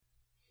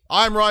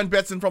I'm Ryan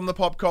Betson from The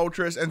Pop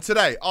Culturist, and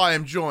today I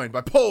am joined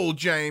by Paul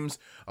James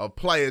of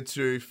Player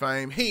 2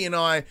 fame. He and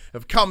I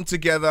have come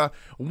together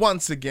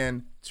once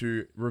again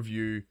to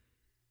review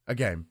a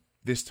game.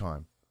 This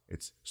time,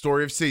 it's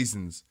Story of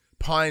Seasons,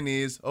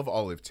 Pioneers of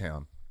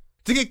Olivetown.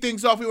 To kick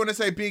things off, we want to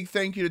say a big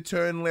thank you to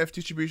Turn Left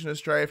Distribution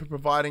Australia for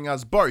providing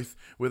us both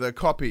with a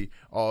copy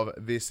of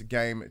this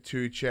game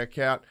to check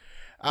out.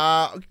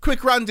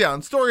 Quick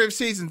rundown. Story of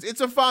Seasons.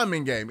 It's a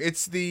farming game.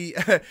 It's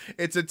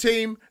it's a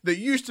team that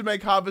used to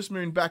make Harvest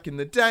Moon back in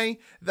the day.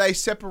 They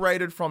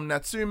separated from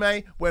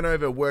Natsume, went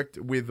over, worked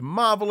with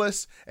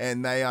Marvelous,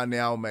 and they are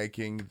now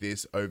making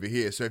this over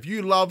here. So if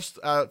you love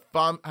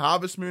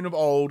Harvest Moon of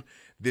old,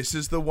 this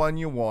is the one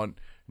you want.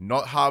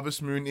 Not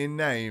Harvest Moon in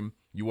name.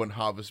 You want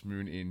Harvest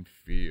Moon in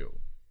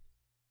feel.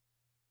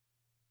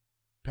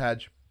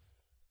 Padge,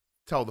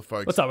 tell the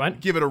folks. What's up, man?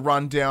 Give it a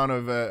rundown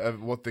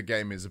of what the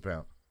game is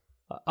about.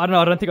 I don't know.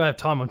 I don't think I have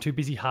time. I'm too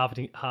busy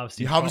harvesting.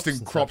 You're harvesting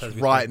crops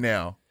right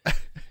now.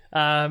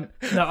 No,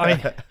 I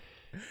mean,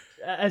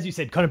 as you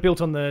said, kind of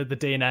built on the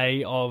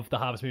DNA of the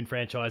Harvest Moon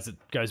franchise. It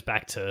goes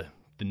back to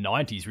the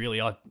 90s,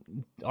 really. I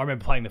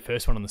remember playing the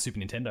first one on the Super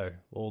Nintendo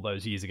all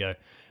those years ago.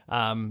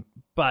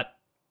 But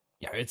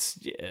you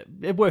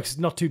know, it works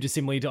not too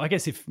dissimilarly. I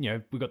guess if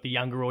we've got the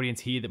younger audience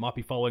here that might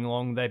be following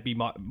along, they'd be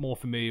more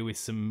familiar with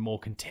some more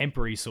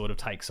contemporary sort of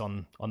takes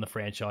on the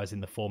franchise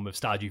in the form of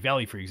Stardew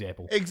Valley, for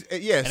example.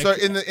 So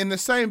in the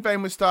same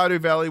vein with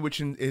Stardew Valley,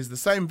 which is the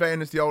same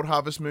vein as the old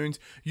Harvest Moons,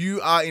 you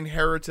are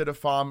inherited a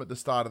farm at the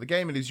start of the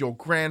game. It is your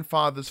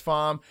grandfather's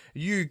farm.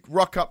 You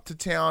rock up to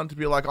town to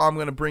be like, I'm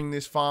going to bring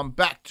this farm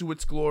back to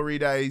its glory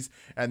days,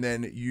 and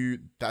then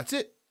that's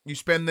it. You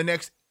spend the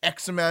next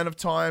X amount of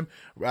time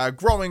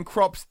growing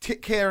crops,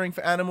 caring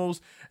for animals,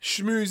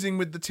 schmoozing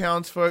with the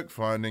townsfolk,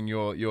 finding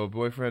your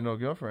boyfriend or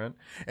girlfriend,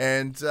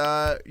 and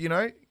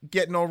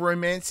getting all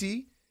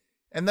romancy,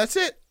 and that's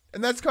it.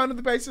 And that's kind of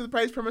the base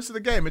premise of the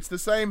game. It's the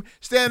same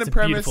standard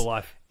premise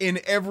life in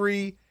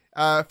every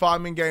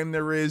farming game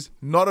there is.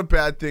 Not a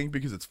bad thing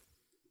because it's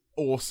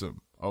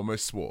awesome. I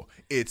almost swore.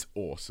 It's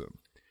awesome.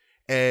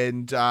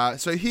 And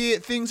so here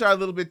things are a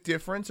little bit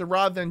different. So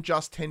rather than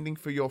just tending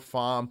for your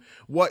farm,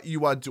 what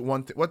you are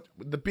what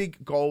the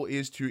big goal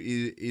is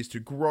to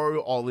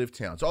grow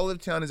Olivetown. So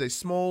Olivetown is a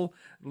small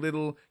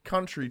little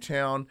country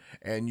town,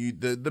 and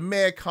the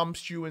mayor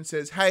comes to you and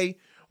says, "Hey,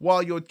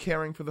 while you're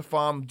caring for the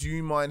farm, do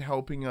you mind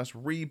helping us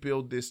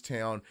rebuild this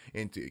town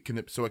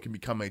so it can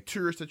become a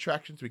tourist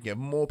attraction, so we can have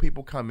more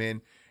people come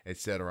in,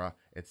 etc.,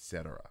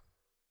 etc."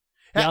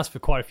 He asked for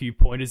quite a few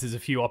pointers. There's a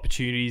few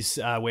opportunities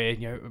where,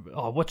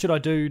 what should I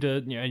do to,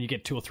 and you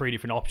get 2 or 3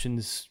 different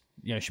options.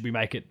 Should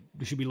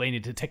we lean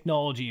into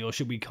technology, or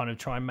should we kind of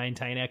try and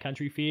maintain our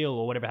country feel,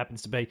 or whatever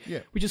happens to be? Yeah.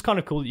 Which is kind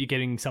of cool that you're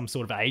getting some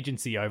sort of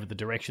agency over the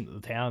direction that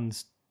the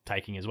town's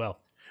taking as well.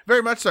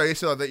 Very much so.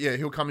 So that,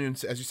 he'll come in,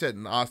 as you said,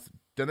 and ask.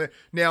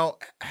 Now,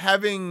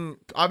 I've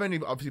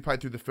only obviously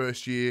played through the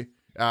first year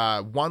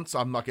once.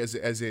 I'm like,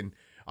 as in,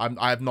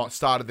 I have not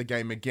started the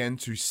game again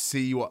to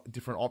see what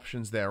different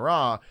options there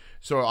are.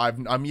 So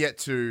I'm yet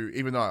to,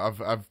 even though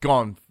I've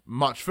gone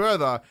much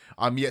further,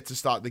 I'm yet to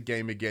start the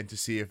game again to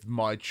see if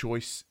my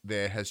choice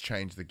there has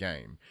changed the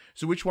game.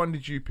 So which one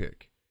did you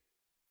pick?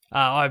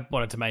 I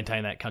wanted to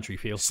maintain that country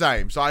feel.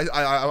 Same. So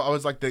I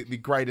was like the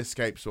Great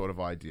Escape sort of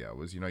idea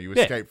was, you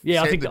escape.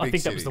 Yeah, I think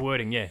that was the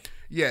wording. Yeah.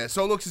 Yeah.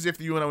 So it looks as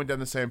if you and I went down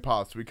the same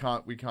path. So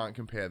we can't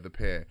compare the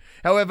pair.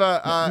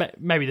 However,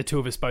 maybe the two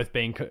of us both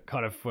being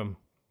kind of from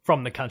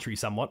the country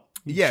somewhat.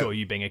 Yeah. Sure,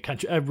 you being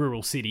a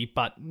rural city,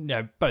 but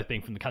both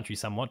being from the country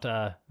somewhat,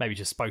 maybe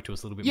just spoke to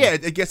us a little bit more. Yeah,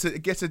 it gets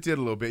it did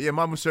a little bit. Yeah,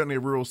 mine was certainly a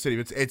rural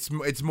city.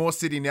 It's more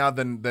city now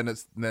than when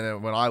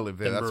I lived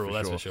there. That's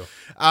for sure.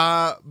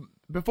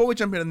 Before we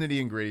jump into the nitty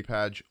and gritty,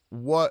 Padge,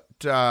 what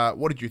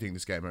did you think of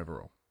this game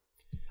overall?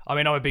 I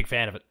mean, I'm a big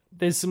fan of it.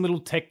 There's some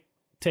little tech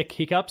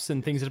hiccups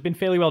and things that have been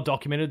fairly well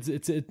documented.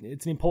 It's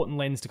an important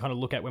lens to kind of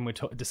look at when we're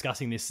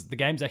discussing this. The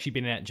game's actually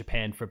been out in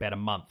Japan for about a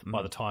month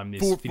by the time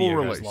this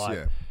video goes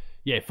live.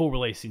 Yeah, full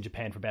release in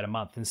Japan for about a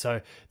month. And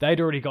so they'd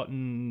already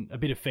gotten a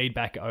bit of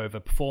feedback over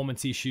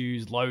performance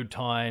issues, load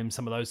time,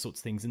 some of those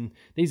sorts of things. And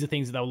these are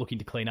things that they were looking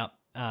to clean up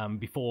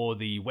before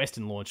the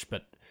Western launch,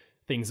 but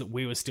things that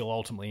we were still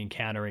ultimately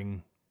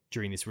encountering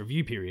during this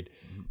review period.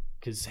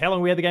 Because how long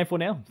have we had the game for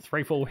now?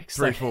 3-4 weeks.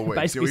 3-4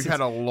 weeks. Yeah, we've had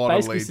a lot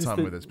of lead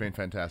time with it. It's been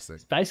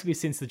fantastic. Basically,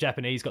 since the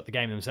Japanese got the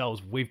game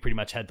themselves, we've pretty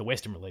much had the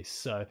Western release.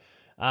 So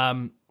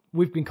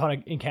we've been kind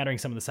of encountering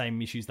some of the same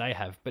issues they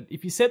have. But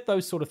if you set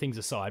those sort of things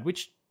aside,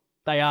 which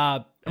they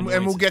are... And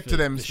we'll get to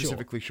them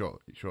specifically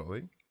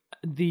shortly.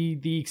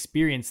 The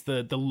experience,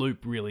 the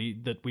loop, really,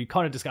 that we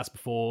kind of discussed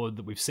before,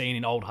 that we've seen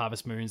in old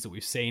Harvest Moons, that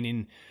we've seen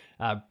in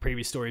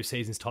previous Story of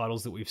Seasons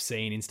titles, that we've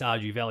seen in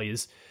Stardew Valley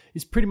is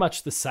pretty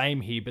much the same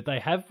here, but they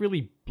have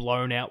really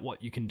blown out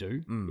what you can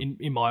do,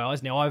 in my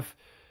eyes. Now,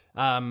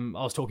 I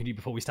was talking to you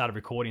before we started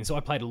recording, so I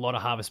played a lot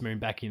of Harvest Moon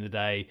back in the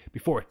day,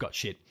 before it got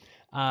shit.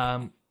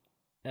 And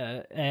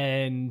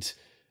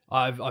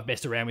I've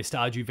messed around with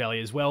Stardew Valley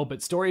as well,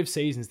 but Story of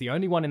Seasons, the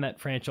only one in that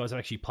franchise I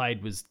actually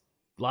played was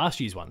last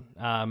year's one.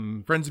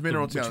 Friends of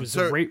Mineral Town.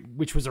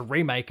 Which was a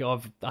remake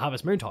of the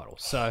Harvest Moon title.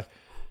 So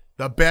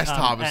the best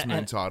Harvest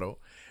Moon title.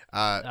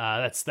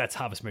 That's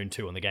Harvest Moon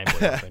 2 on the Game Boy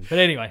Advance. But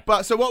anyway.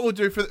 But so what we'll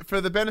do for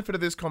the benefit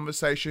of this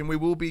conversation, we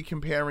will be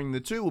comparing the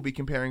two. We'll be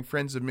comparing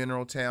Friends of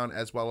Mineral Town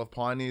as well as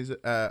Pioneers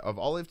of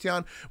Olive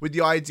Town, with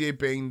the idea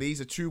being these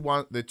are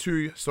the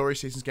two Story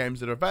Seasons games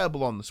that are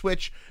available on the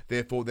Switch.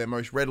 Therefore, they're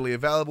most readily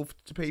available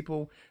to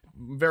people.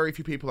 Very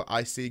few people that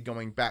I see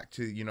going back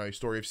to,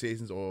 Story of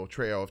Seasons or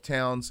Trio of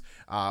Towns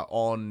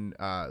on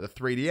the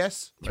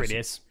 3DS.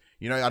 3DS.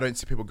 I don't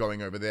see people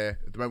going over there.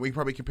 At the moment, we can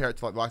probably compare it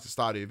to like the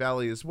Stardew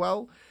Valley as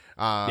well.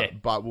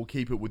 But we'll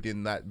keep it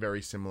within that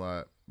very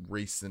similar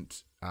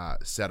recent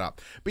setup.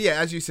 But yeah,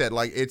 as you said,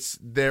 like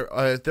there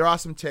are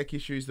some tech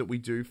issues that we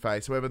do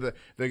face. However,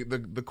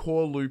 the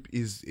core loop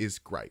is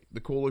great.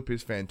 The core loop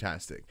is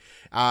fantastic.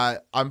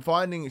 I'm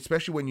finding,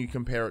 especially when you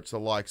compare it to the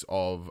likes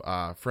of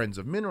Friends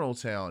of Mineral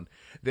Town,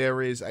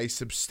 there is a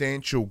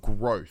substantial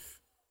growth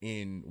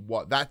in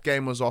what that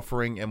game was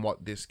offering and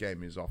what this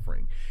game is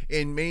offering.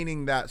 In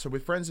meaning that, so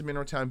with Friends of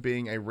Mineral Town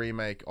being a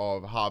remake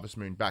of Harvest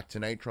Moon Back to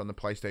Nature on the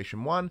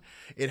PlayStation 1,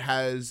 it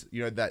has,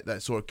 that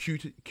sort of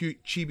cute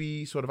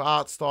chibi sort of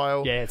art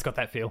style. Yeah, it's got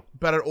that feel.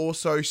 But it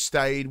also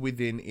stayed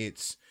within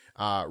its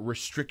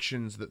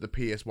restrictions that the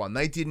PS1,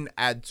 they didn't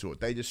add to it.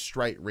 They just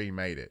straight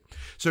remade it.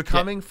 So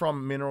coming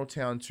from Mineral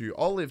Town to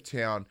Olive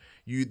Town,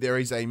 there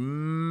is a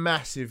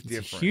massive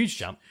difference. A huge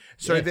jump.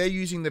 So they're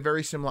using the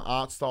very similar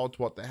art style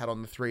to what they had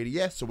on the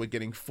 3DS. So we're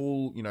getting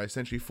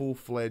essentially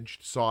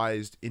full-fledged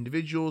sized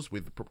individuals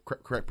with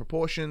correct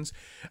proportions,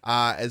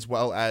 as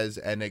well as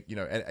an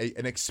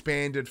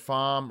expanded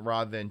farm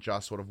rather than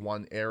just sort of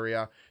one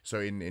area. So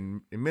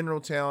in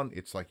Mineral Town,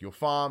 it's like your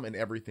farm and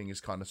everything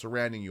is kind of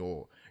surrounding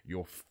your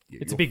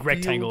it's a big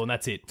rectangle and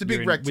that's it. It's a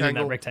big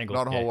rectangle.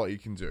 Not a whole lot you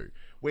can do.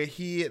 Where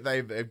here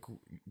they've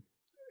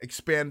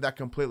expand that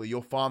completely.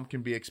 Your farm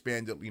can be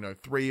expanded,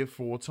 3 or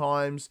 4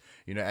 times,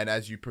 and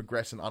as you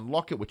progress and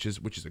unlock it, which is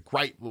a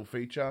great little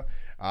feature,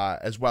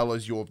 as well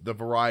as the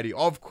variety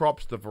of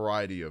crops, the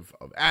variety of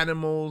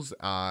animals,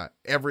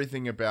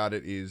 everything about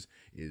it is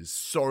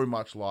so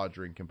much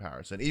larger in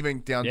comparison,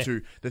 even down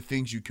to the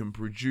things you can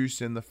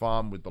produce in the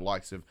farm with the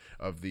likes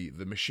of the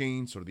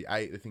machines, sort of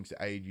the things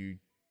that aid you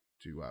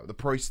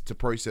to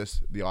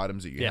process the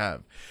items that you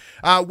have.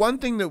 One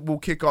thing that will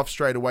kick off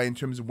straight away in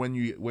terms of when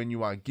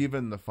you are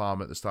given the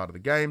farm at the start of the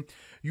game,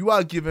 you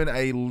are given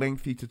a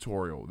lengthy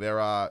tutorial. There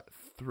are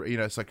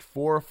it's like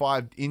 4 or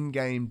 5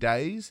 in-game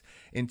days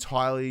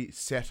entirely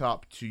set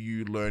up to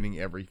you learning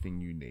everything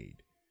you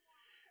need.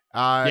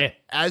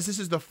 As this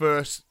is the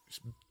first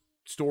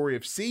Story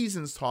of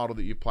Seasons title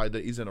that you've played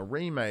that isn't a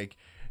remake,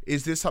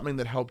 is this something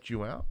that helped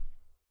you out?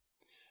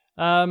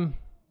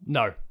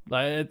 No.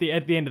 Like, at the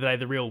end of the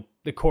day,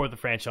 the core of the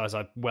franchise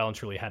I well and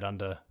truly had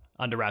under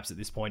wraps at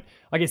this point.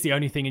 I guess the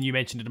only thing, and you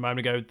mentioned it a moment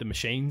ago, the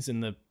machines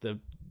and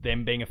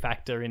them being a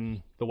factor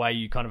in the way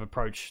you kind of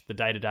approach the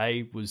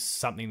day-to-day was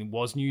something that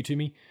was new to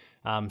me.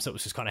 So it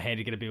was just kind of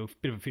handy to get a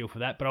bit of a feel for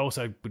that. But I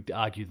also would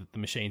argue that the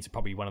machines are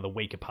probably one of the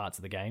weaker parts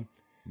of the game.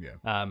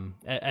 Yeah.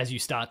 As you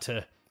start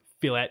to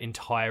fill out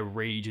entire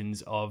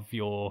regions of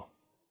your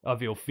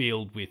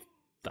field with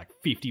like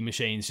 50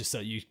 machines just so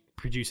you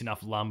produce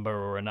enough lumber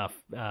or enough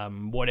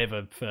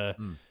whatever for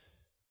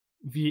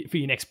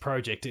your next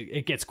project,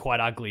 it gets quite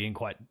ugly and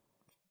quite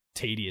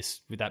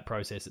tedious with that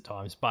process at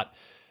times. But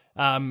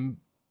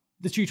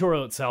the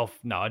tutorial itself,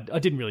 no, I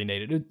didn't really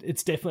need it.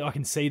 It's definitely, I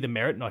can see the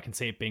merit and I can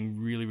see it being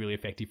really, really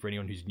effective for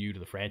anyone who's new to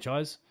the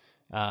franchise,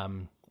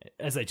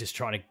 as they're just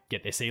trying to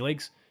get their sea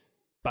legs.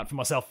 But for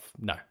myself,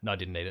 no, I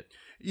didn't need it.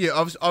 Yeah,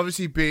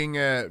 obviously being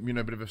a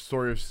bit of a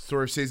story of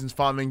Seasons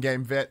farming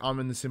game vet, I'm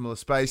in the similar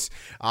space.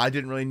 I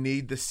didn't really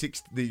need the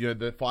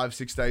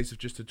 5-6 days of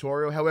just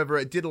tutorial. However,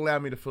 it did allow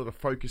me to sort of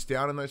focus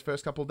down in those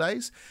first couple of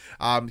days,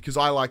 because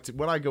I like to,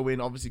 when I go in,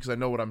 obviously because I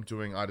know what I'm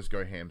doing, I just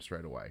go ham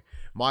straight away.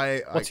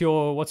 What's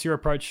your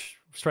approach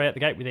straight out the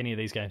gate with any of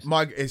these games?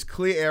 Is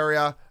clear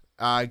area,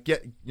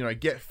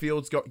 get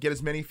fields, get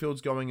as many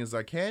fields going as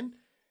I can.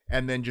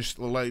 And then just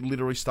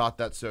literally start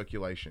that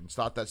circulation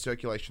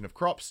of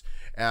crops,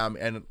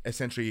 and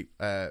essentially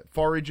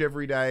forage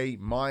every day,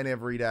 mine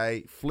every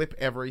day, flip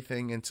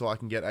everything until I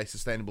can get a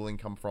sustainable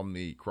income from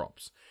the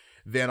crops.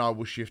 Then I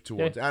will shift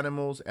towards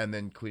animals and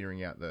then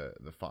clearing out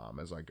the farm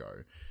as I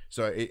go.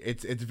 So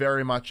it's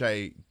very much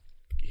a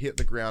hit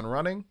the ground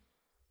running,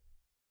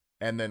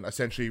 and then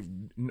essentially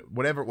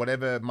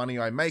whatever money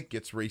I make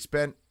gets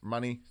respent,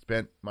 money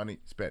spent,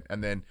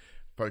 and then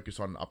focus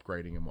on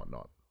upgrading and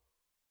whatnot.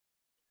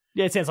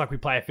 Yeah, it sounds like we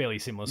play a fairly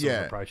similar sort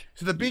of approach.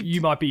 So you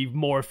might be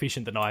more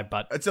efficient than I,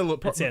 but it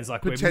sounds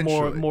like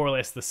we're more or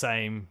less the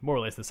same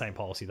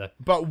policy though.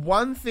 But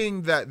one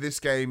thing that this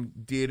game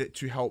did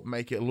to help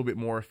make it a little bit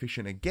more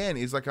efficient again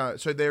is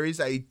so there is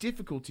a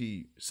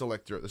difficulty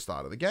selector at the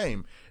start of the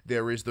game.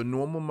 There is the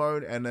normal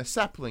mode and a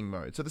sapling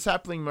mode. So the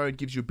sapling mode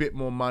gives you a bit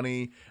more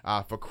money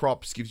for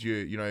crops, gives you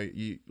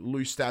you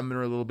lose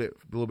stamina a little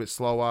bit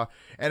slower,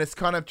 and it's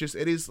kind of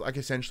it is like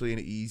essentially an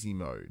easy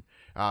mode.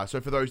 So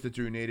for those that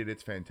do need it,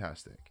 it's fantastic.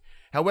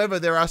 However,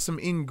 there are some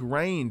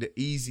ingrained,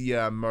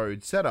 easier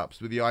mode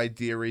setups where the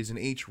idea is in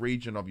each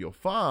region of your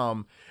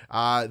farm,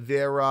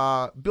 there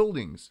are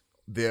buildings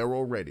there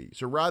already.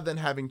 So rather than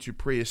having to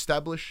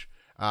pre-establish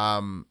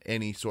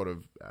any sort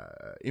of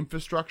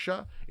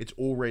infrastructure, it's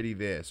already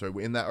there. So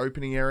in that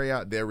opening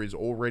area, there is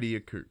already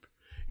a coop,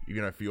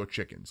 for your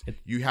chickens.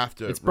 You have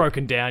to... It's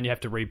broken down. You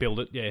have to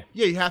rebuild it. Yeah.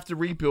 Yeah, you have to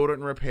rebuild it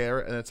and repair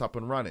it, and it's up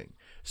and running.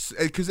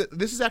 Because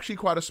this is actually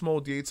quite a small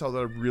detail that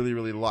I really,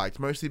 really liked.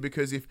 Mostly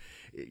because if,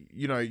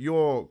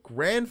 your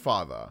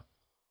grandfather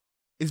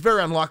is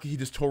very unlikely he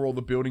just tore all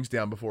the buildings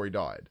down before he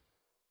died.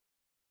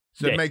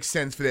 So it makes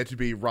sense for there to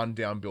be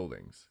run-down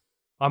buildings.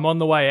 I'm on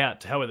the way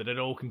out. To hell with it. It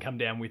all can come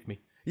down with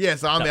me. Yeah,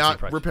 so I'm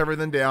out, rip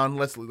everything down,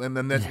 and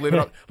then let's leave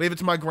it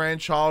to my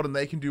grandchild, and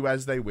they can do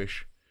as they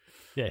wish.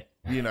 Yeah.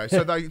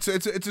 So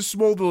it's a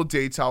small little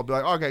detail. Be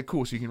like, okay,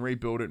 cool. So you can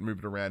rebuild it, move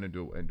it around, and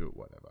do it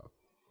whatever.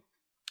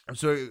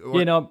 So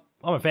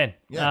I'm a fan.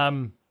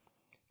 Yeah.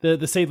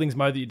 The seedlings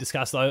mode that you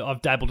discussed, though,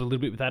 I've dabbled a little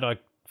bit with that. I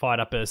fired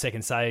up a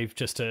second save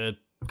just to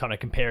kind of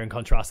compare and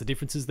contrast the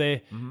differences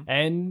there,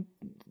 and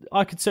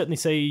I could certainly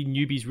see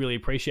newbies really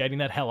appreciating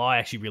that. Hell, I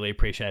actually really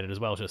appreciate it as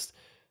well. Just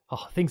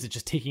things are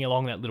just ticking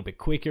along that little bit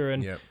quicker,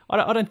 and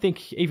I don't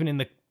think even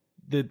in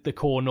the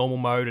core normal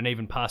mode and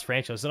even past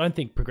franchises, I don't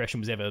think progression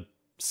was ever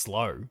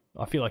slow.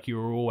 I feel like you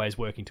were always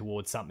working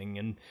towards something,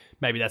 and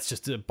maybe that's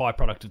just a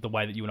byproduct of the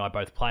way that you and I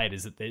both play it,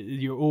 is that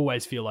you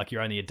always feel like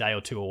you're only a day or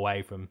two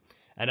away from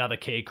another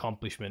key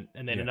accomplishment,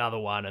 and then another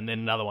one, and then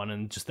another one,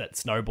 and just that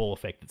snowball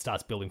effect that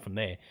starts building from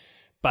there.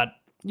 But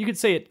you could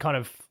see it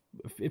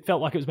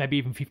felt like it was maybe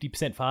even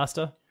 50%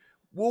 faster.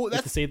 Well, that's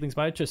with the seedlings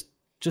mode,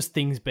 just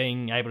things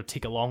being able to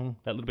tick along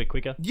that little bit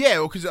quicker. Yeah,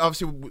 well, because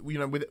obviously,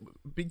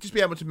 just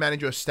be able to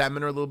manage your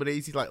stamina a little bit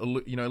easy, like,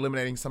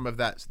 eliminating some of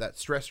that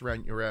stress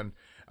around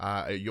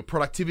your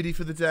productivity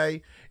for the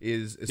day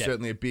is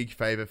certainly a big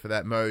favor for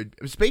that mode.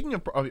 Speaking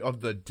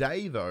of the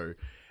day, though,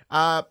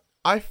 I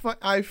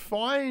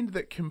find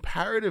that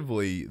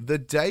comparatively, the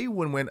day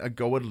went a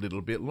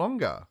little bit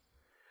longer.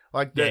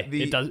 Like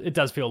it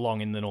does feel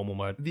long in the normal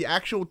mode. The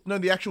actual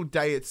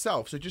day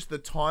itself. So just the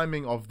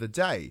timing of the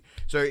day.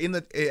 So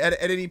at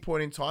any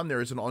point in time, there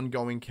is an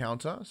ongoing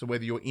counter. So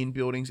whether you're in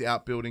buildings,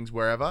 out buildings,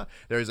 wherever,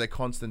 there is a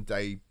constant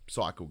day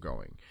cycle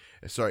going.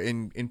 So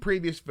in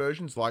previous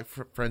versions, like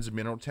Friends of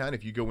Mineral Town,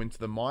 if you go into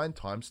the mine,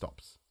 time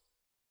stops.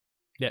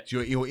 Yeah, so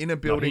you're in a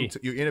building.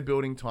 You're in a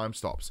building. Time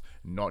stops.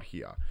 Not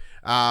here,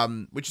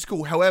 which is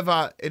cool.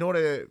 However,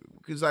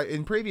 because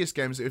in previous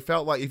games, it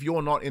felt like if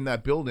you're not in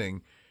that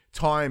building,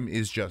 time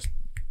is just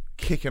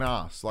kicking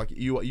ass. Like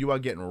you are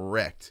getting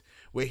wrecked.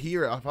 Where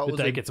here, I felt the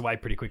day gets away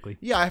pretty quickly.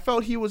 Yeah, I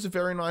felt here was a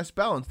very nice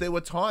balance. There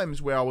were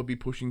times where I would be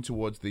pushing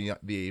towards the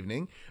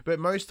evening, but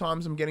most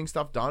times I'm getting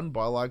stuff done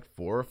by like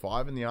 4 or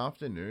 5 in the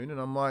afternoon,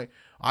 and I'm like,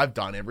 I've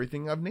done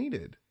everything I've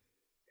needed,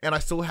 and I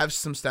still have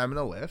some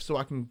stamina left, so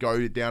I can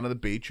go down to the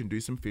beach and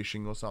do some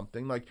fishing or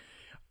something. Like,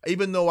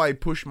 even though I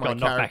push my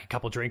knock back a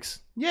couple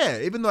drinks. Yeah,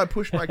 even though I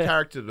push my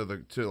character to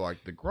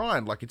the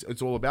grind, like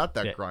it's all about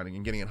that grinding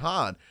and getting it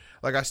hard.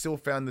 Like, I still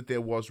found that there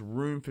was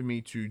room for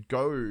me to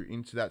go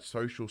into that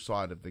social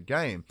side of the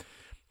game.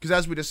 Because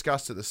as we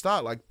discussed at the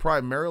start, like,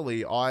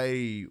 primarily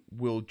I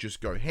will just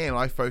go ham.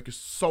 I focus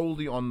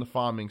solely on the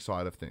farming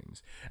side of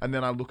things. And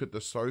then I look at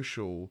the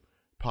social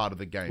part of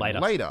the game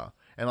later.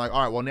 And like,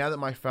 all right, well, now that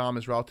my farm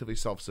is relatively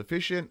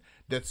self-sufficient,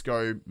 let's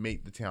go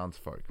meet the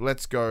townsfolk.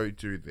 Let's go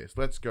do this.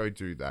 Let's go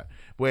do that.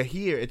 Where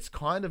here, it's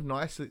kind of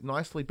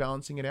nicely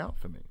balancing it out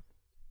for me.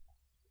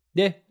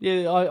 Yeah,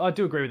 I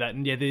do agree with that.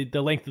 And yeah,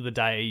 the length of the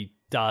day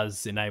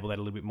does enable that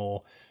a little bit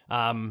more,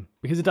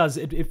 because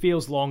it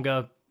feels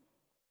longer.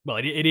 Well,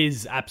 it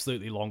is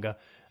absolutely longer,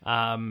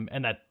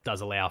 and that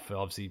does allow for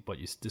obviously what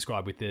you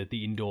described with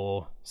the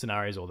indoor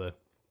scenarios or the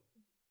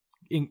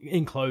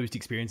enclosed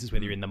experiences,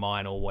 whether you're in the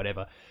mine or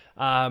whatever.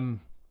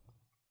 And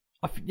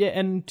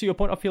to your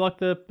point, I feel like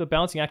the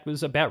balancing act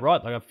was about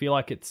right. Like, I feel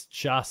like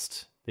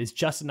there's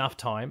just enough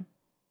time,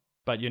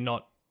 but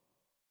you're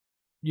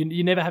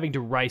never having to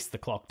race the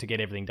clock to get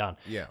everything done.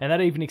 Yeah. And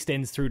that even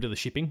extends through to the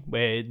shipping,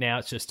 where now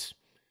it's just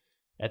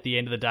at the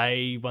end of the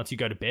day, once you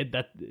go to bed,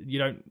 that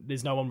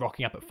there's no one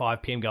rocking up at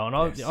 5 p.m. going,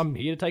 I'm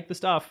here to take the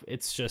stuff.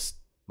 It's just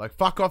like,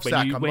 fuck off,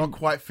 Zach. I'm not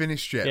quite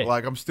finished yet. Yeah.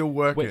 Like, I'm still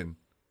working.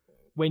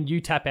 When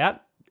you tap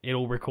out,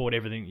 it'll record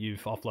everything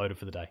you've offloaded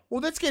for the day. Well,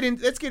 let's get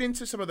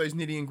into some of those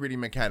nitty and gritty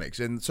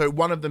mechanics. And so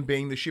one of them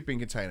being the shipping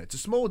container. It's a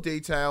small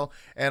detail,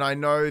 and I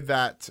know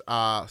that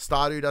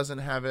Stardew doesn't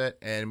have it,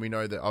 and we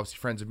know that obviously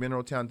Friends of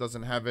Mineral Town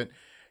doesn't have it.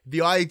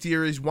 The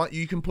idea is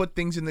you can put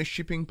things in the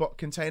shipping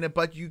container,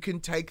 but you can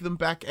take them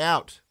back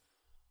out.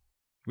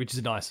 Which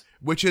is nice.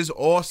 Which is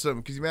awesome,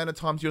 because the amount of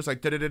times you're just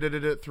like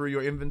through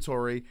your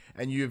inventory,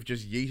 and you've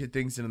just yeeted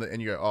things in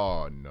and you go,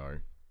 oh no.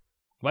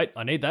 Wait,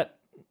 I need that.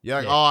 Yeah,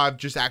 like, I've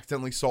just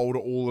accidentally sold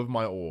all of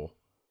my ore.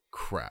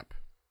 Crap.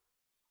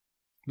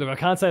 Look, I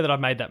can't say that I've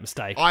made that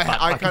mistake.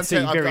 I can see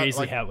very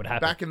easily how it would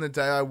happen. Back in the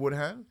day, I would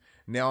have.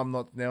 Now I'm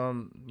not. Now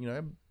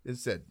I'm,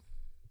 as said.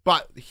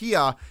 But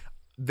here,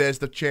 there's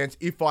the chance,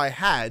 if I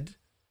had,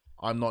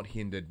 I'm not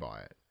hindered by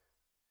it.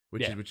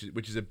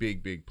 which is a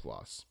big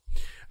plus.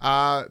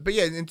 But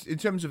yeah, in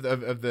terms of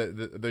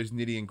those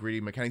nitty and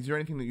gritty mechanics, is there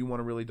anything that you want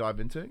to really dive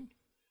into?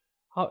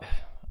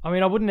 I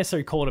mean, I wouldn't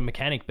necessarily call it a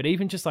mechanic, but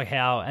even just like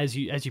how as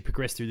you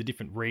progress through the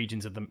different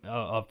regions of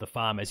the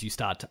farm, as you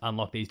start to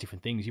unlock these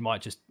different things, you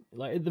might just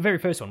like the very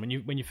first one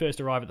when you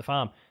first arrive at the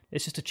farm,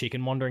 there's just a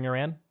chicken wandering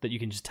around that you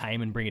can just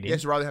tame and bring it in.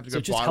 Yes, rather have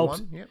to go buy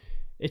one. Yep.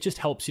 It just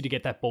helps you to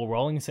get that ball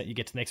rolling, so that you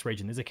get to the next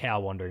region. There's a cow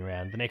wandering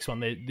around. The next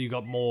one, you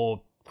got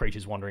more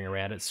creatures wandering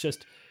around.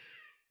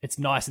 It's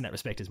nice in that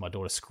respect as my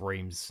daughter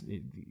screams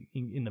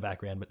in the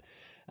background. But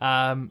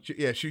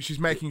she's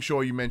making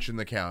sure you mention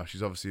the cow.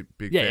 She's obviously a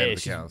big fan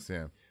of the cows.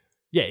 Yeah.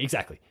 Yeah,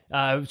 exactly.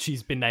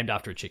 She's been named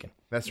after a chicken.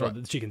 That's right.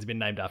 The chicken's been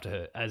named after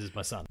her, as is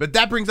my son. But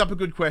that brings up a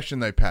good question,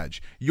 though,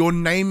 Padge. Your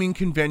naming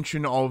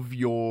convention of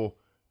your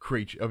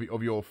creature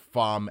of your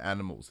farm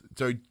animals.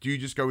 So, do you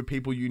just go with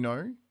people you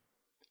know?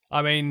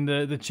 I mean,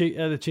 the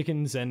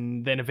chickens,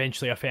 and then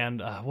eventually I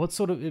found it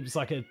was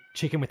like a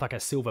chicken with like a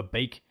silver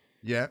beak,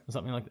 or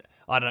something like that.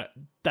 I don't know.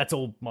 That's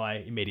all my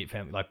immediate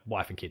family, like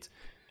wife and kids.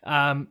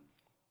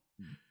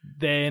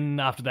 Then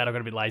after that, I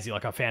got a bit lazy.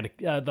 Like I found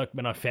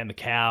when I found the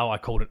cow, I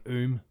called it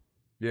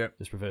Yeah.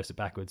 Just reversed it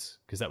backwards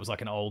because that was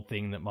like an old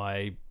thing that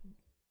my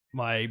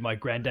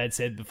granddad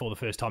said before the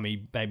first time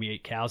he made me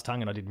eat cow's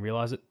tongue, and I didn't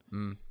realize it.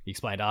 He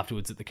explained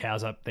afterwards that the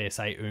cows up there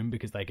say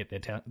because they get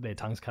their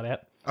tongues cut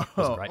out.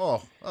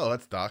 Oh,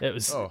 that's dark. It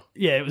was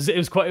it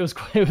was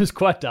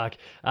quite dark.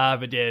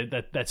 But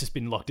yeah, that's just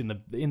been locked in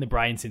the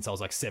brain since I was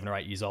like 7 or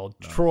 8 years old.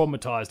 Nice.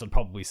 Traumatized, I'd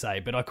probably say,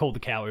 but I called the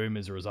cow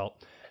as a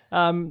result.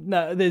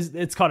 No,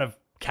 it's kind of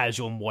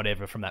casual and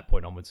whatever from that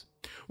point onwards.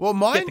 Well,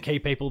 mine get the key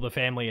people, the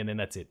family, and then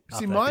that's it.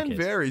 See, mine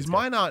varies.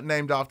 Mine aren't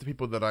named after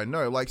people that I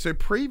know. Like, so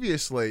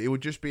previously, it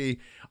would just be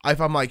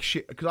if I'm like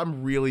shit, because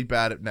I'm really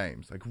bad at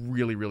names, like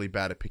really, really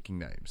bad at picking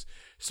names.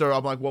 So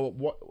I'm like, well,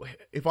 what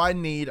if I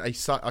need a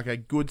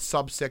good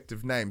subsect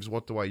of names?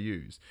 What do I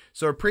use?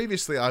 So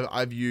previously,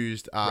 I've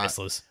used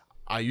wrestlers.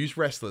 I use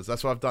wrestlers.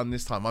 That's what I've done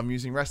this time. I'm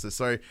using wrestlers.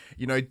 So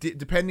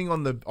depending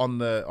on the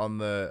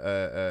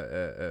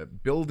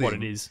building, what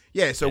it is.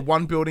 Yeah. So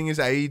one building is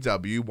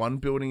AEW, one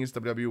building is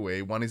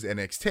WWE, one is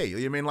NXT.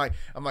 You mean like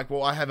I'm like,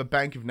 well, I have a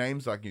bank of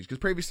names I can use because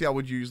previously I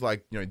would use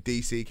like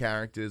DC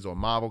characters or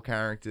Marvel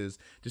characters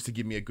just to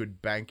give me a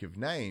good bank of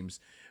names.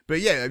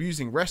 But yeah, I'm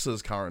using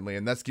wrestlers currently,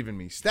 and that's given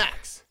me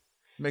stacks.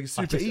 Make it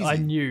super easy. I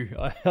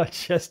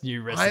just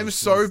knew wrestlers. I am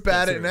so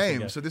bad at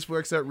names, so this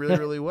works out really,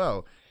 really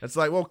well. It's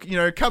like, well,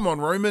 come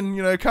on,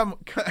 Roman, come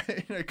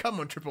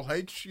on, Triple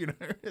H,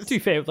 To be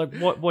fair, like,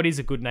 what is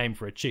a good name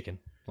for a chicken?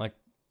 Like,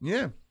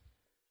 yeah.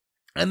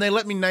 And they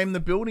let me name the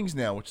buildings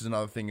now, which is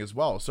another thing as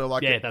well. So,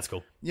 like, yeah, that's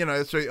cool.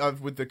 So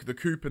with the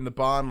coop and the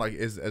barn, like,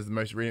 as the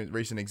most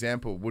recent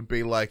example, would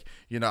be like,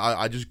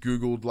 I just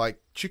Googled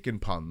like chicken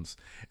puns,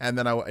 and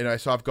then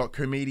so I've got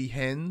comedy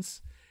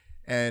hens.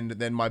 And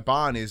then my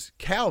barn is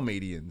cow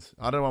medians.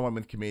 I don't know why I went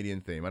with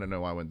comedian theme. I don't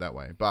know why I went that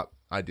way, but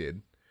I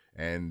did.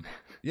 And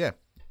yeah.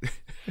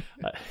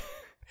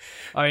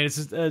 I mean, it's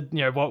just,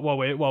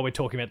 while we're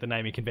talking about the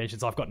naming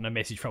conventions, I've gotten a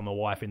message from my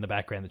wife in the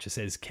background that just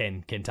says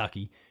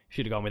Kentucky.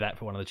 Should have gone with that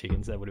for one of the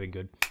chickens. That would have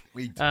been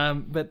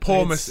good. But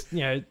poor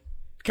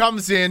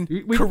comes in,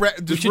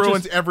 just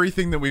ruins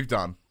everything that we've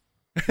done.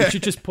 We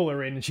should just pull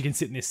her in and she can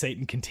sit in this seat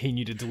and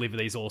continue to deliver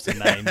these awesome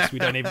names.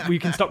 We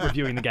can stop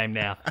reviewing the game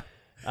now.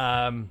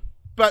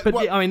 But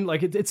yeah, I mean,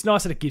 like it's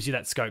nice that it gives you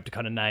that scope to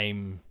kind of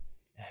name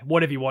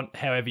whatever you want,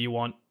 however you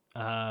want.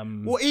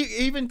 Well,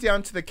 even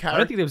down to the character. I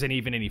don't think there was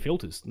any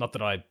filters. Not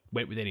that I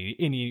went with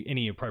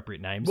any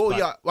appropriate names. Well,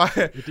 yeah,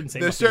 it didn't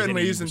seem there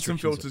certainly isn't some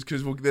filters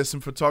because there's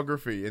some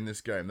photography in this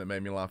game that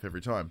made me laugh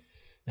every time.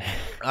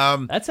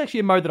 That's actually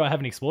a mode that I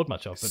haven't explored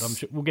much of, but I'm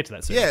sure we'll get to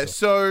that soon. Yeah.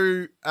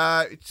 So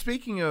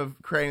speaking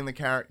of creating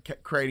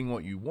creating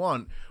what you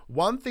want,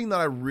 one thing that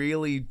I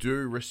really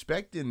do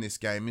respect in this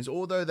game is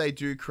although they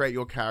do create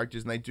your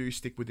characters and they do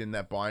stick within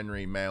that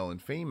binary male and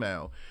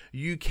female,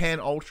 you can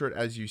alter it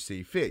as you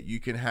see fit. You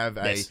can have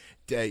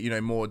a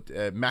more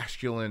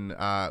masculine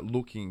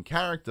looking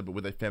character but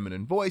with a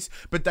feminine voice,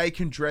 but they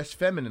can dress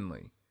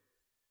femininely.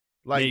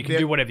 Like you can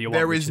do whatever you want.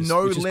 There is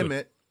no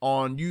limit.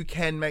 You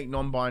can make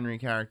non-binary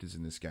characters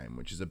in this game,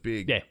 which is a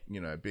big,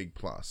 big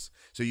plus.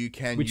 So you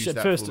can use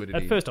that fluidity.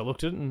 At first, I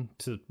looked at it and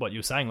to what you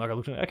were saying, like I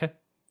looked at it, okay,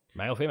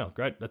 male, female,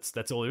 great.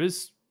 That's all there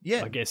is.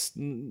 Yeah, I guess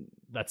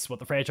that's what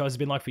the franchise has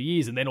been like for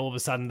years. And then all of a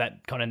sudden,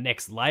 that kind of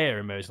next layer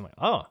emerged. I'm like,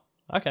 oh,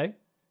 okay.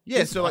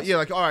 Yeah, so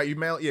like, all right, you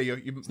male,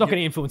 it's not going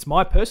to influence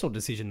my personal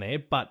decision there,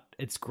 but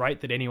it's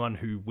great that anyone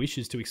who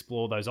wishes to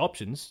explore those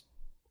options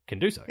can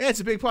do so. Yeah, it's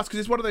a big plus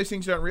because it's one of those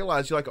things you don't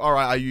realize. You're like, all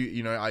right, are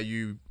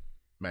you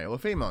male or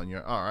female? And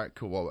you're all right,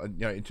 cool. Well,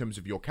 in terms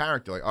of your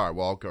character, like, all right,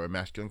 well, I'll go a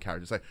masculine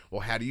character. Say,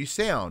 well, how do you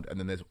sound? And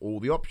then there's all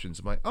the options.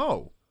 I'm like,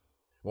 oh,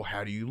 well,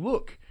 how do you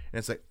look? And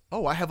it's like,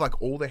 oh, I have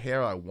like all the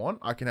hair I want.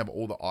 I can have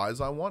all the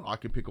eyes I want. I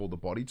can pick all the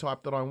body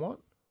type that I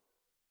want.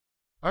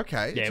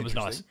 Okay, yeah, it was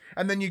nice.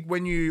 And then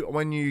when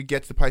you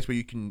get to the place where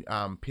you can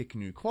pick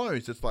new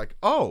clothes, it's like,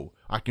 oh,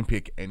 I can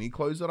pick any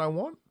clothes that I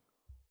want.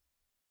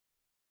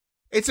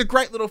 It's a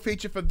great little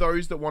feature for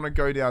those that want to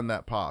go down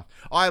that path.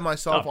 I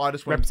myself, I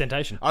just went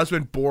representation. I just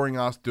went boring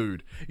ass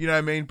dude. You know what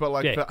I mean? But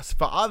like Yeah.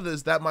 for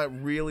others, that might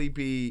really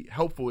be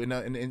helpful in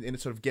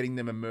sort of getting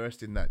them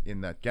immersed in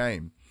that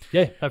game.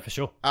 Yeah, no, for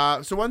sure.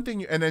 So one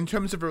thing, and in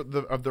terms of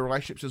the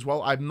relationships as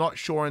well, I'm not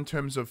sure in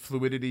terms of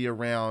fluidity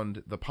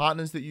around the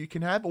partners that you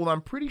can have, although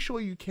I'm pretty sure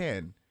you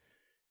can.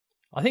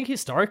 I think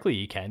historically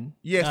you can.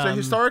 Yeah, so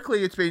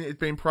historically it's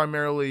been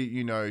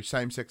primarily,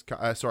 same-sex,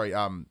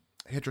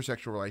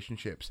 heterosexual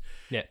relationships.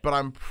 Yeah. But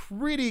I'm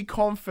pretty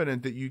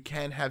confident that you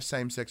can have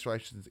same-sex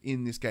relations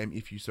in this game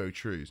if you so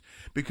choose.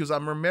 Because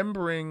I'm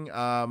remembering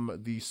a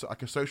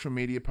social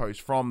media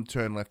post from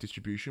Turn Left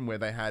Distribution where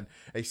they had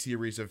a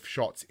series of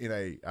shots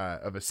in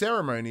of a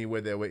ceremony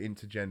where there were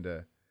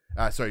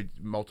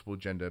multiple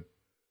gender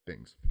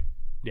things.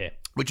 Yeah.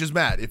 Which is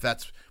mad. If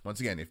that's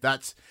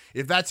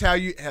how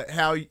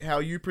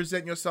you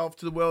present yourself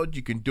to the world,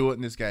 you can do it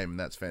in this game, and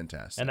that's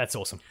fantastic. And that's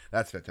awesome.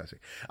 That's fantastic.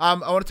 I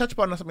want to touch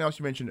upon something else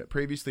you mentioned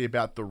previously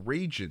about the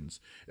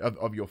regions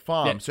of your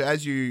farm. Yeah. So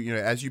as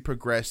you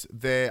progress,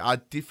 there are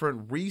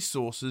different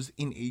resources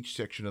in each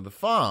section of the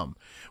farm,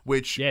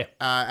 which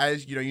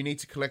as you need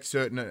to collect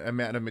certain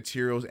amount of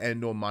materials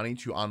and or money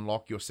to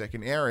unlock your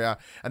second area.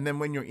 And then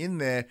when you're in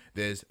there,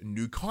 there's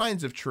new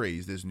kinds of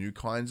trees, there's new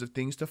kinds of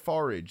things to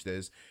forage.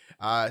 There's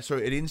so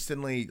it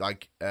instantly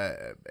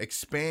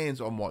expands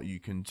on what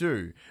you can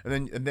do,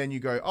 and then you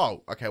go,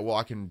 oh, okay, well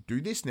I can do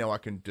this now. I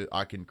can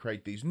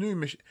create these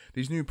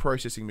new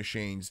processing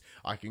machines.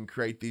 I can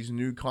create these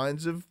new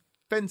kinds of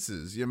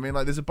fences. You know what I mean?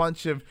 Like there's a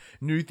bunch of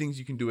new things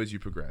you can do as you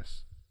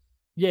progress.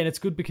 Yeah, and it's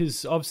good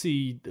because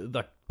obviously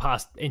the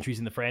past entries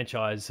in the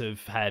franchise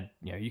have had,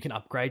 you can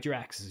upgrade your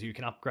axes, you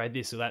can upgrade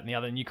this or that and the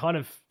other, and you kind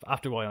of,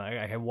 after a while, like,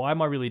 okay, why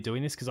am I really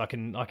doing this? Because I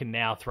can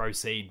now throw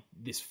seed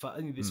this far,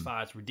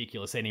 it's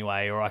ridiculous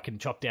anyway, or I can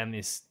chop down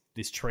this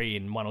tree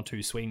in one or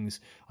two swings.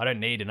 I don't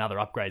need another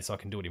upgrade, so I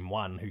can do it in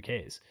one. Who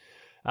cares?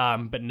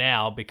 But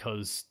now,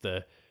 because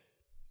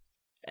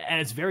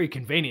and it's very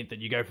convenient that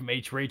you go from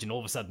each region, all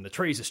of a sudden the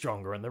trees are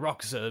stronger and the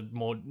rocks are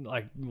more,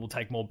 will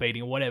take more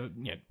beating or whatever.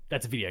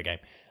 That's a video game.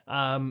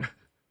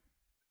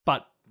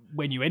 But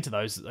when you enter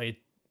those, it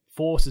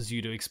forces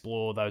you to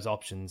explore those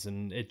options,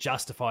 and it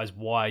justifies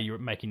why you're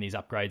making these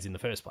upgrades in the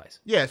first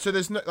place. Yeah, so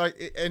there's no,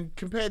 and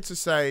compared to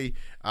say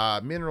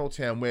Mineral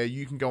Town, where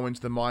you can go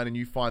into the mine and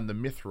you find the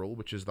mithril,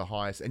 which is the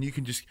highest, and you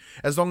can just,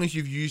 as long as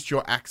you've used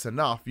your axe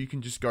enough, you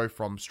can just go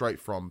straight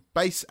from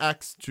base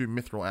axe to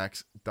mithril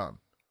axe, done.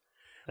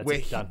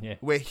 Done, yeah.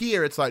 Where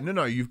here it's like,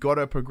 no, you've got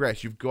to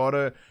progress. You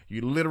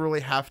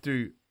literally have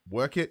to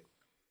work it,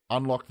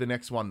 unlock the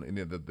next one in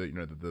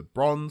the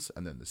bronze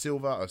and then the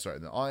silver,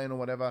 the iron or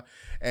whatever,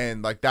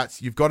 and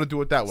you've got to do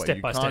it that way.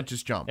 You can't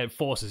just jump. It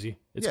forces you.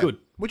 It's good,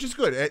 which is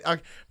good.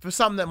 For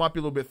some that might be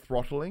a little bit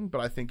throttling, but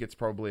I think it's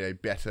probably a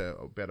better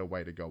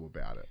way to go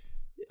about it.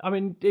 I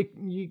mean,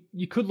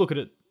 you could look at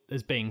it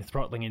as being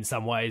throttling in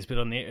some ways, but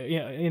on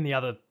the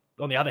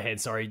other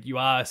hand, you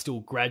are still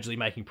gradually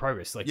making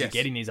progress. You're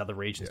getting these other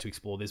regions to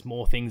explore. There's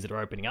more things that are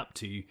opening up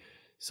to you.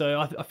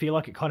 So I feel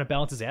like it kind of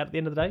balances out at the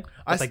end of the day.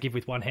 If they give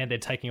with one hand, they're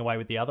taking away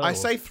with the other. I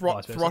say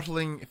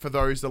throttling for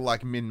those that are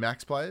like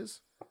min-max players.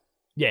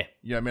 Yeah.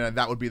 I mean, and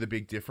that would be the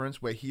big difference.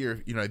 Where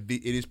here,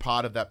 it is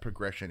part of that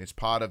progression. It's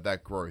part of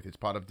that growth. It's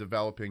part of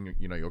developing,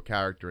 your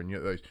character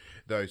and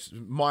those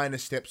minor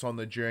steps on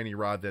the journey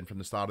rather than from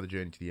the start of the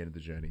journey to the end of the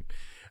journey.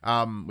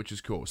 Which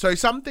is cool. So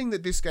something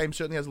that this game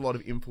certainly has a lot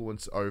of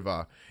influence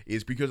over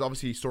is because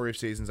obviously Story of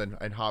Seasons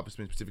and Harvest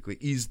Moon specifically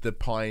is the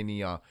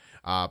pioneer,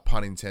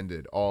 pun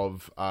intended,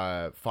 of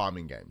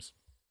farming games.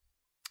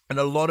 And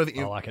a lot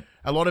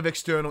of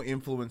external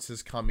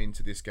influences come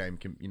into this game,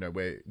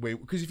 where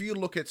because if you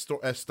look at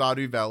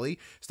Stardew Valley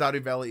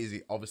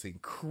is obviously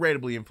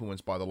incredibly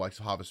influenced by the likes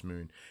of Harvest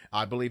Moon.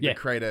 I believe the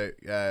creator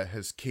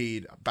has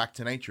keyed Back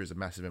to Nature as a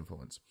massive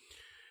influence.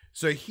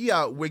 So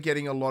here we're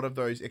getting a lot of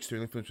those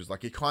external influences.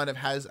 Like it kind of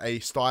has a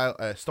style,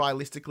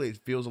 stylistically, it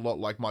feels a lot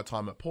like My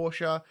Time at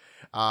Portia.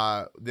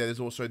 There's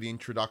also the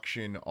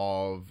introduction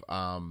of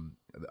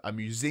a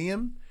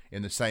museum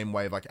in the same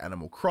way of like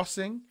Animal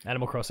Crossing.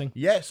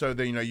 Yeah, so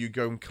then you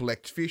go and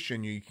collect fish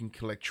and you can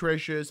collect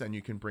treasures and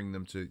you can bring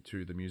them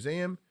to the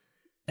museum.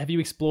 Have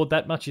you explored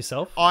that much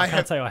yourself? I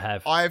can't say I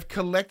have. I've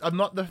I'm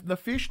not the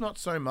fish, not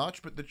so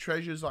much, but the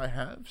treasures I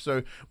have.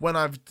 So when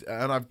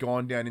I've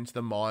gone down into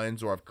the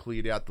mines or I've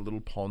cleared out the little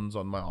ponds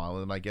on my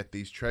island and I get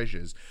these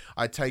treasures,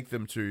 I take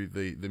them to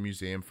the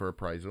museum for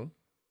appraisal.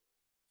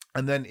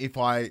 And then if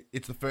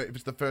it's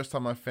the first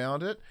time I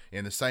found it,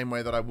 in the same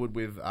way that I would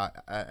with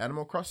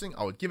Animal Crossing,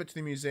 I would give it to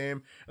the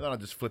museum and then I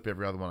just flip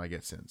every other one I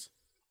get since.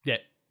 Yeah.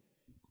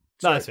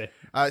 No, that's fair.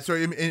 So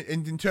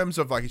in terms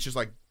of it's just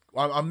like,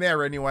 I'm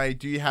there anyway.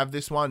 Do you have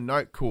this one?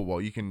 No, cool. Well,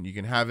 you can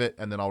have it,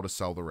 and then I'll just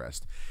sell the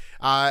rest.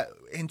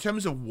 In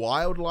terms of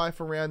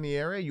wildlife around the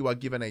area, you are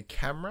given a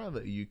camera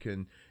that you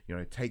can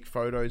take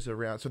photos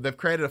around. So they've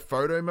created a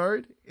photo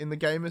mode in the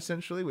game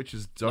essentially, which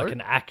is dope. Like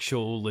an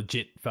actual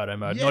legit photo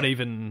mode, not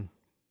even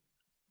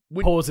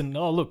pause and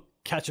look,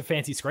 catch a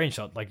fancy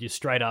screenshot. Like you're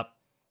straight up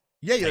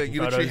Yeah, taking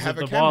you literally photos have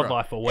of a the camera.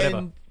 wildlife or whatever.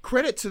 And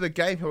credit to the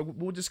game.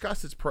 We'll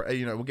discuss its,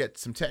 we'll get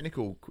some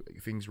technical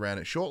things around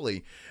it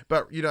shortly.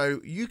 But,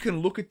 you can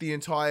look at the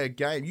entire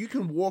game. You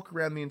can walk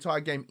around the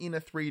entire game in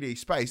a 3D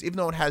space, even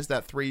though it has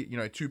that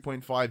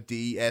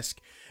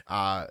 2.5D-esque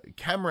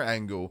camera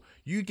angle.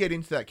 You get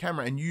into that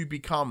camera and you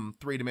become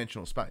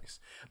three-dimensional space.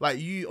 Like,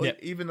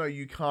 even though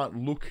you can't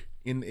look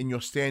in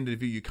your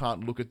standard view, you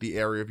can't look at the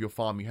area of your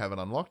farm you haven't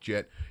unlocked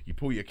yet. You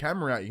pull your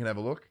camera out, you can have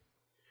a look.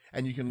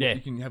 And you can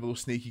have a little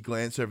sneaky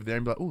glance over there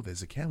and be like, oh,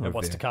 there's a camera over there.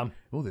 What's to come?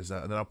 Oh, there's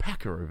an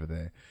alpaca over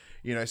there.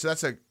 So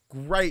that's a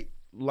great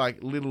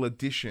little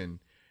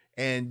addition.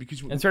 And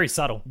because it's very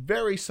subtle.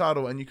 Very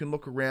subtle. And you can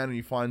look around and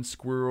you find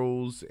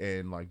squirrels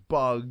and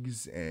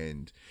bugs.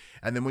 And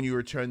then when you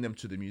return them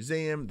to the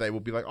museum, they will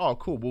be like, oh,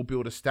 cool, we'll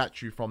build a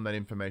statue from that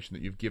information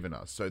that you've given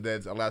us. So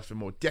that allows for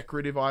more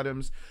decorative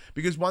items.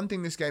 Because one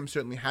thing this game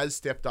certainly has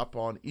stepped up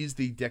on is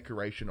the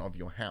decoration of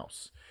your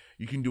house.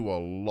 You can do a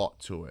lot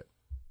to it.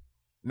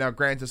 Now,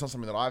 granted, it's not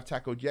something that I've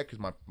tackled yet because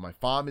my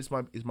farm is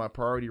my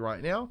priority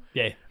right now.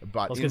 Yeah, but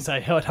I was going to say,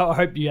 I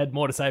hope you had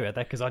more to say about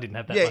that because I didn't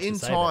have that. much in to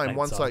say time, about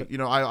once I've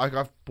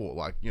bought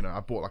I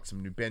bought some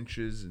new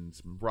benches and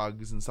some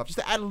rugs and stuff just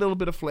to add a little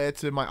bit of flair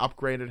to my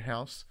upgraded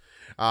house.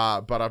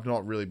 But I've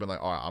not really been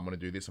like, all right, I'm going to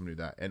do this, I'm going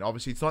to do that, and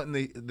obviously it's not in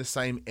the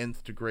same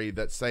nth degree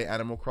that say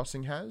Animal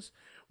Crossing has,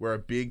 where a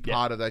big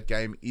part of that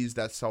game is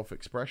that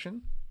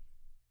self-expression.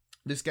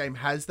 This game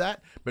has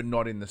that, but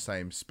not in the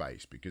same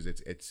space because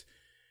it's.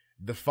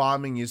 The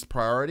farming is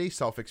priority.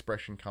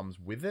 Self-expression comes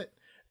with it,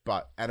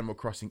 but Animal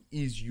Crossing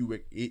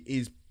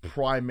is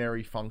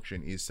primary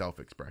function is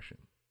self-expression.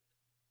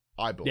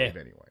 I believe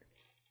anyway.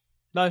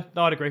 No,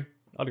 I'd agree.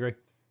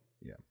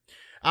 Yeah.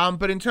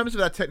 But in terms of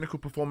that technical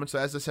performance,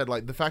 as I said,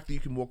 the fact that you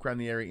can walk around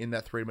the area in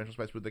that three-dimensional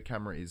space with the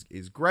camera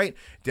is great.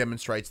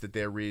 Demonstrates that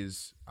there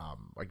is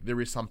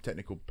some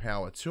technical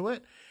power to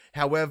it.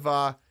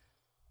 However,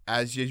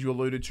 as you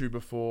alluded to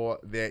before,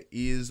 there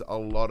is a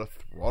lot of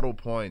throttle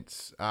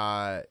points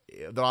that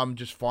I'm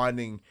just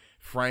finding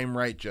frame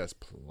rate just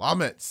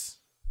plummets.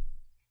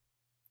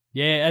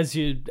 Yeah,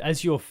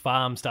 as your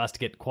farm starts to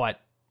get quite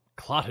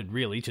cluttered,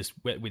 really, just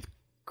with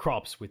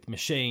crops, with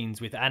machines,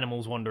 with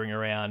animals wandering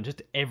around,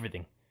 just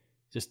everything.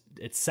 Just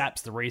it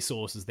saps the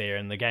resources there,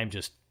 and the game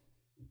just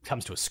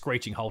comes to a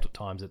screeching halt at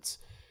times. It's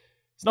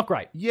not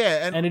great.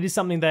 Yeah, and it is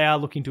something they are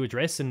looking to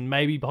address, and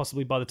maybe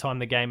possibly by the time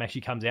the game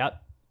actually comes out,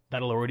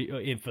 that'll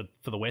already,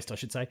 for the West, I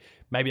should say,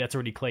 maybe that's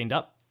already cleaned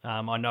up.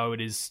 I know it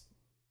is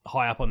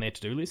high up on their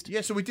to-do list. Yeah,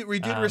 so we did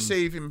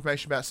receive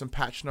information about some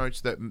patch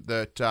notes that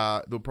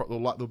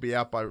they'll be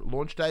out by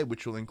launch day,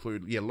 which will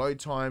include load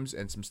times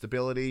and some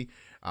stability,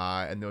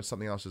 and there was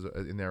something else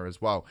in there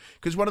as well.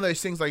 Because one of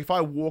those things, if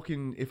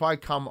I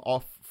come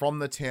off from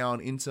the town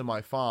into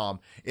my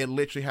farm, it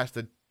literally has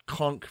to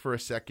conk for a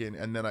second,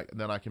 and then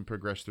I can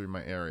progress through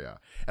my area.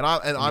 And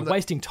I'm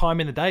wasting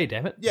time in the day,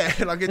 damn it. Yeah,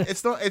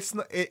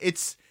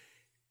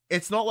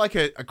 it's not like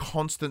a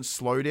constant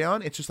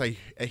slowdown. It's just a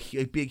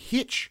big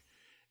hitch,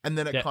 and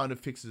then it kind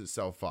of fixes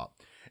itself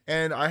up.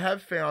 And I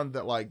have found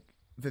that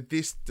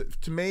this,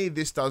 to me,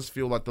 this does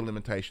feel like the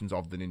limitations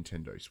of the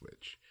Nintendo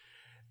Switch.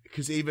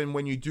 Because even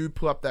when you do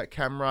pull up that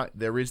camera,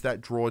 there is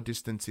that draw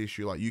distance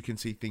issue. You can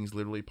see things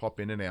literally pop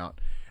in and out.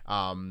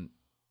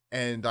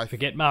 And I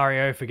forget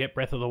Mario, forget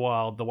Breath of the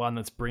Wild. The one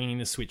that's bringing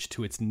the Switch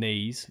to its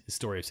knees is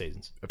Story of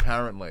Seasons.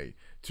 Apparently,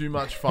 too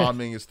much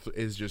farming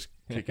is just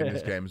kicking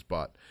this game's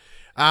butt.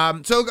 So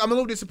I'm a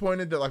little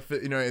disappointed that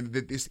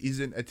that this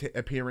isn't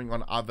appearing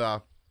on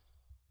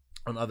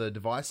other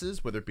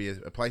devices, whether it be a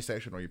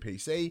PlayStation or your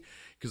PC,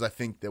 because I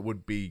think that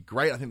would be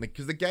great. I think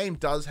because the game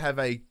does have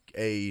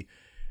it's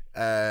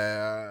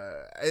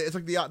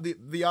like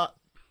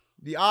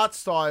the art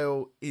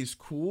style is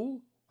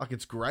cool,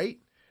 it's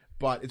great.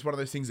 But it's one of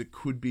those things that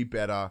could be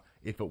better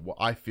if it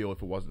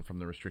wasn't from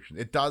the restriction.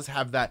 It does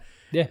have that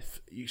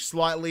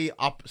slightly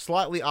up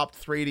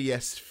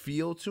 3DS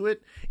feel to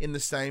it, in the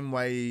same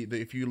way that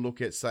if you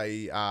look at,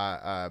 say,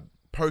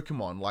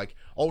 Pokemon, like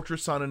Ultra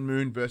Sun and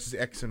Moon versus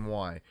X and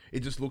Y, it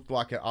just looked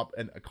like a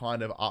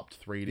kind of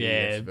upped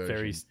 3DS version.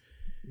 Very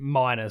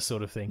minor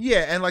sort of thing.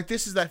 Yeah, and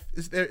this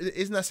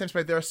isn't that same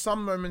space. There are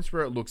some moments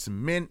where it looks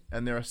mint,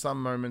 and there are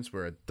some moments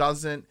where it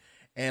doesn't.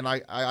 And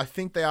I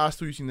think they are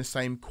still using the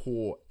same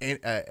core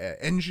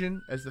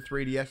engine as the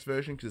 3DS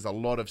version, because there's a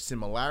lot of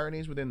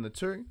similarities within the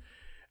two.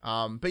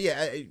 But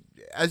yeah,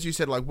 as you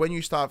said, when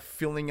you start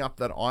filling up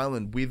that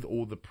island with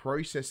all the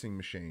processing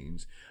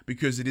machines,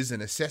 because it is a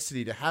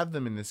necessity to have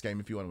them in this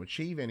game if you want to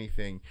achieve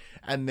anything,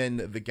 and then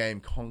the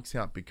game conks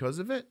out because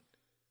of it,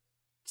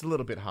 it's a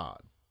little bit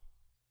hard.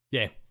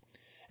 Yeah.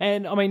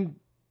 And I mean,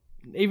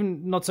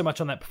 even not so much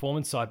on that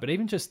performance side, but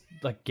even just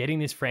getting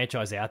this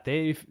franchise out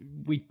there. If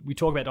we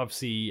talk about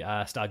obviously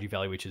Stardew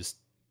Valley, which is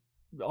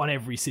on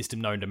every system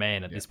known to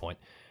man at this point,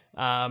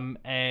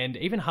 and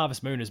even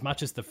Harvest Moon, as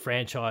much as the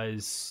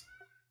franchise,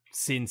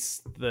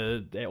 since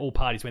all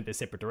parties went their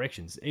separate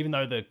directions, even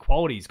though the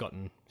quality's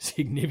gotten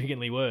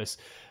significantly worse,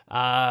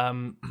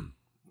 the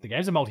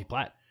game's a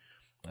multi-plat.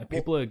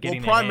 People are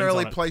getting well,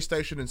 primarily their hands on it.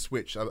 PlayStation and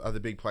Switch are the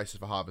big places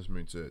for Harvest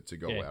Moon to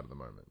go out at the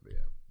moment. But yeah.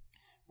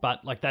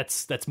 But like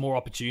that's more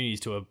opportunities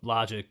to a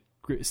larger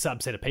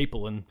subset of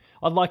people, and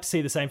I'd like to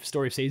see the same for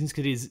Story of Seasons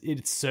because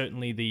it's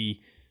certainly the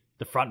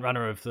front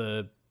runner of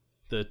the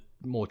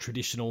more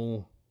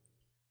traditional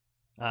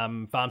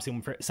farm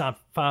sim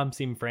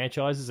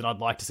franchises, and I'd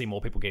like to see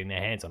more people getting their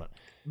hands on it.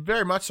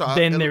 Very much so.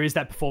 Then there is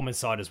that performance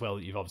side as well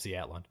that you've obviously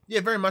outlined. Yeah,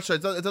 very much so.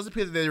 It does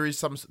appear that there is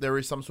some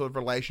sort of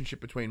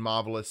relationship between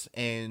Marvelous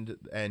and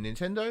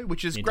Nintendo,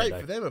 which is great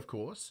for them, of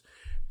course.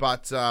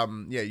 But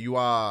yeah, you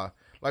are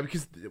like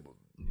because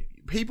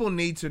people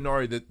need to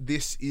know that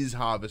this is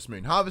Harvest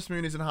Moon. Harvest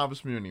Moon isn't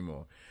Harvest Moon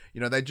anymore.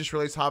 You know, they just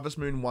released Harvest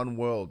Moon One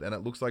World, and it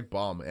looks like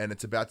bomb, and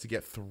it's about to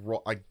get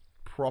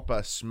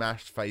proper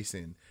smashed face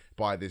in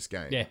by this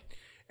game. Yeah.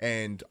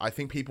 And I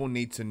think people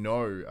need to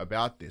know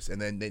about this,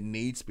 and then there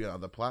needs to be on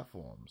other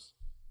platforms.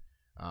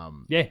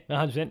 Yeah,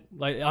 100%.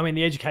 Like, I mean,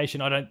 the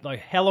education. I don't like.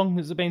 How long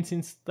has it been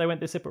since they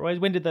went their separate ways?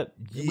 When did that?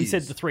 Years. We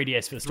said the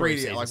 3DS for the Story of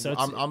 3D, Seasons. like, So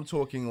I'm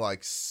talking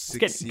like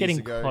 6 years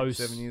ago, close.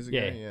 7 years ago.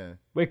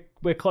 Yeah.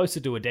 We're closer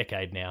to a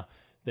decade now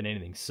than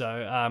anything.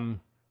 So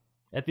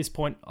at this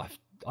point,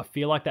 I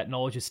feel like that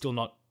knowledge is still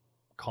not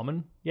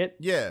common yet.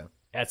 Yeah.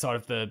 Outside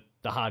of the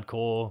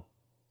hardcore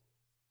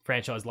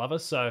franchise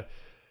lovers. So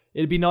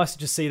it'd be nice to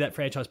just see that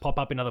franchise pop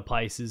up in other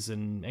places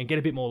and get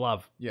a bit more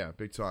love. Yeah,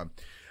 big time.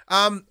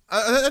 I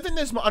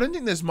don't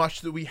think there's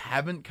much that we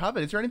haven't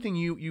covered. Is there anything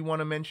you want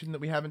to mention that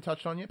we haven't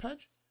touched on yet,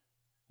 Padge?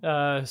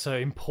 So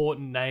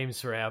important names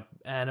for our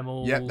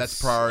animals. Yeah,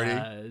 that's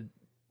priority.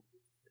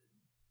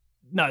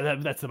 No,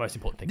 that's the most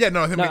important thing. Yeah,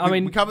 no, I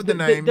mean, we covered the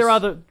names.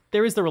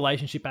 There is the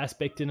relationship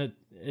aspect in it.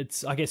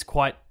 It's, I guess,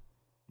 quite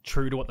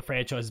true to what the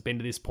franchise has been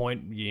to this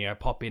point. You know,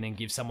 pop in and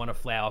give someone a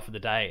flower for the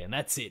day, and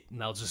that's it.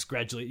 And they'll just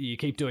gradually, you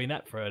keep doing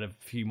that for a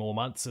few more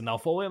months, and they'll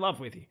fall in love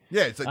with you.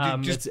 Yeah, it's like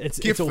you just it's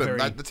gift all them. very...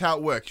 That's how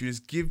it works. You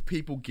just give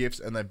people gifts,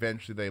 and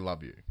eventually they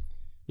love you.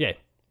 Yeah,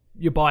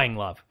 you're buying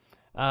love.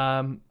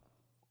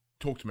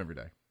 Talk to them every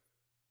day.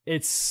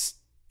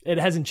 It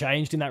hasn't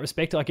changed in that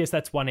respect. I guess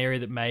that's one area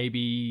that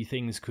maybe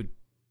things could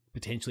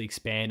potentially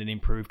expand and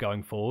improve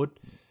going forward.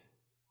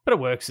 But it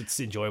works. It's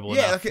enjoyable.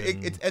 Yeah, enough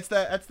like it's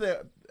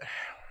the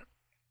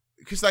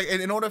because like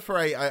in order for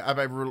a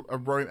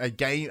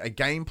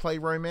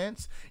gameplay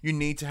romance, you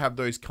need to have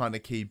those kind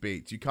of key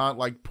beats. You can't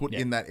like put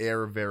in that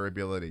air of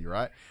variability,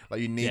 right? Like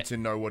you need to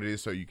know what it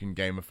is so you can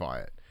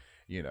gamify it.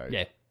 You know.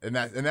 Yeah. And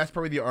that's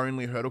probably the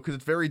only hurdle because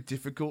it's very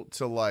difficult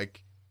to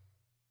like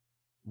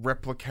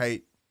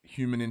replicate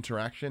human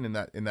interaction in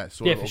that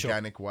sort of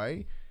organic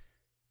way.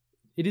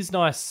 It is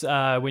nice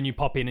when you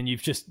pop in and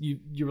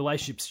your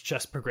relationship's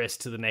just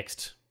progressed to the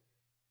next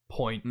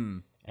point,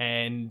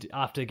 and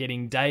after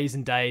getting days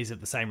and days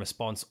of the same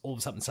response, all of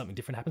a sudden something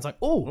different happens. Like,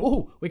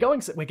 we're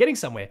getting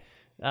somewhere.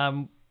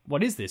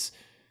 What is this?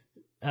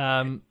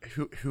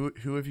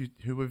 Who have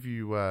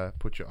you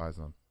put your eyes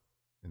on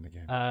in the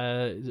game?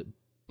 Is it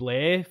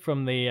Blair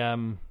from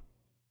the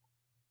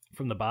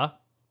bar?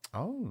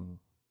 Oh,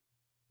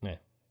 yeah.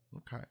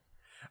 Okay.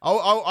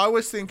 I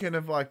was thinking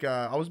of like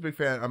I was a big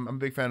fan. I'm a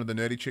big fan of the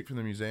nerdy chick from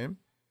the museum.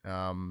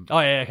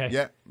 Okay.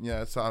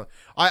 Yeah. So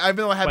I even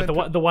though I haven't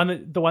the one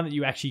that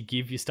you actually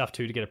give your stuff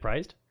to get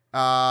appraised.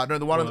 No,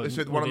 the one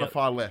on the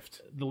far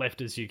left. The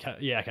left is you.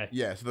 Yeah, okay.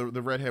 Yeah, so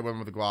the red hair one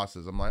with the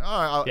glasses. I'm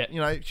like,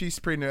 you know, she's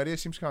pretty nerdy. It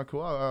seems kind of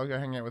cool. I'll go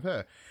hang out with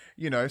her.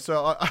 You know,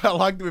 so I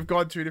like that we've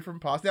gone two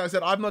different paths. Now, I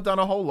said I've not done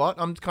a whole lot.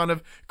 I'm kind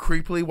of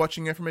creepily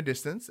watching her from a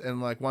distance,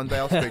 and like one day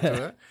I'll speak to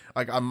her.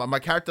 Like my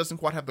character doesn't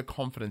quite have the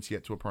confidence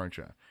yet to approach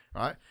her.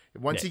 Right?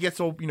 Once he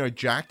gets all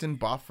jacked and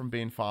buff from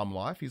being farm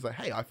life, he's like,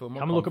 hey, I feel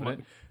more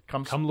confident.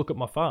 Come look at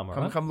my farm. All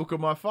right? Come look at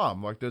my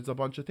farm. Like there's a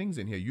bunch of things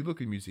in here. You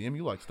look at a museum.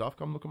 You like stuff.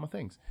 Come look at my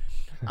things.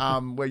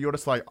 Where you're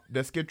just like,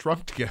 let's get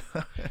drunk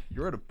together.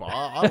 You're at a bar.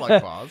 I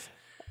like bars.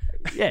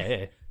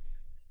 Yeah.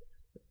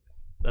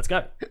 Let's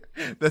go.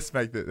 Let's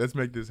make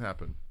this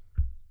happen.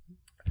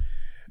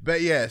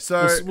 But yeah,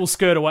 so we'll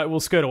skirt away. We'll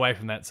skirt away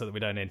from that so that we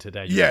don't enter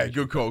danger. Yeah,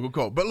 good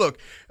call. But look,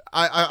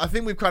 I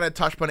think we've kind of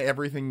touched on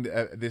everything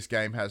this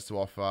game has to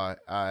offer.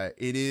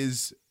 It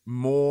is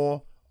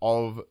more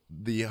of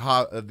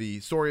the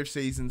Story of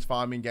Seasons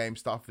farming game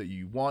stuff that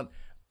you want,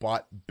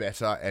 but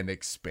better and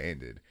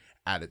expanded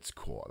at its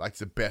core. Like, it's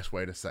the best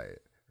way to say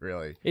it.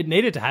 Really, it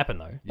needed to happen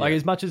though. Like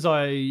as much as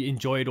I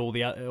enjoyed all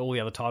the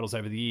other titles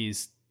over the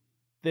years,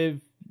 the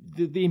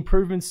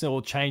improvements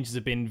or changes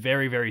have been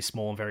very, very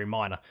small and very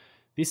minor.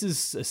 This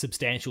is a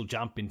substantial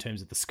jump in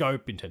terms of the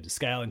scope, in terms of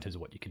scale, in terms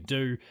of what you can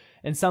do.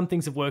 And some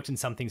things have worked and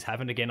some things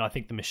haven't. Again, I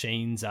think the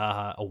machines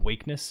are a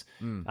weakness.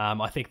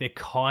 I think they've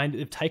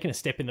taken a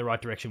step in the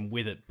right direction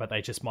with it, but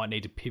they just might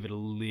need to pivot a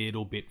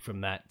little bit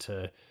from that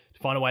to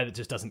find a way that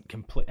just doesn't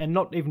complete. And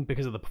not even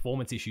because of the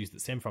performance issues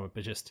that stem from it,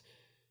 but just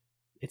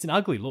it's an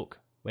ugly look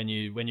when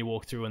you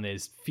walk through and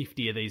there's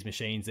 50 of these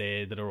machines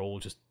there that are all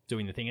just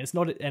doing the thing.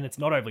 And it's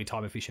not overly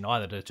time efficient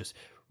either to just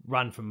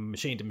run from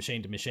machine to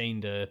machine to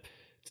machine to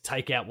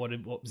take out what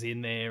was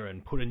in there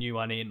and put a new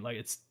one in.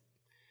 Like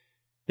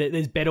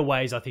there's better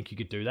ways I think you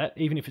could do that,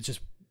 even if it's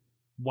just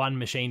one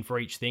machine for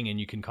each thing, and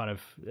you can kind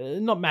of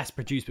not mass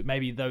produce, but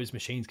maybe those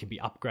machines can be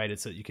upgraded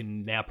so that you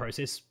can now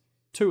process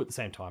 2 at the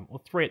same time, or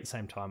 3 at the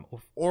same time,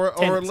 or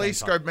 10 at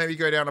least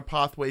go down a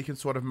path where you can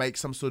sort of make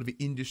some sort of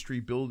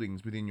industry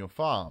buildings within your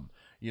farm.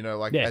 You know,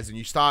 like as in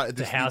you start at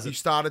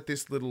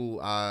this little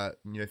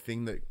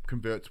thing that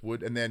converts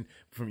wood, and then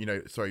from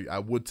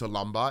wood to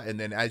lumber, and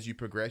then as you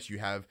progress, you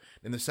have,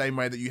 in the same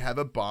way that you have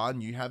a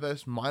barn, you have a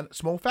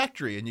small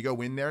factory, and you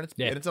go in there and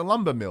it's a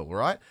lumber mill,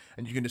 right?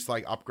 And you can just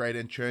like upgrade it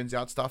and churns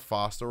out stuff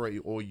faster,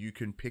 or you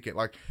can pick it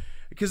like.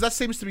 Because that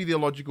seems to be the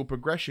logical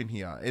progression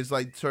here. Is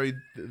like, so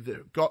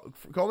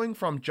going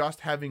from just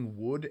having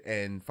wood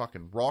and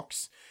fucking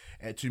rocks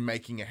to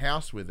making a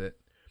house with it,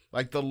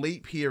 like the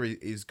leap here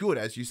is good,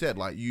 as you said.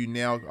 Like you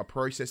now are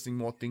processing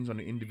more things on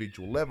an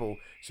individual level,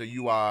 so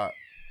you are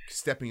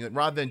stepping it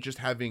rather than just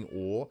having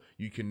ore.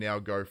 You can now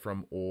go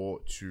from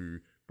ore to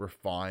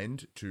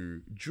refined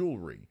to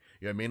jewelry.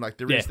 You know what I mean? Like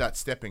there is that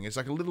stepping. It's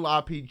like a little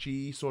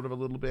RPG, sort of a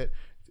little bit.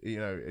 You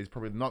know, it's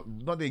probably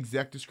not the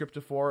exact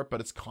descriptor for it,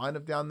 but it's kind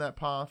of down that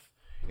path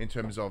in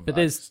terms of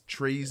there's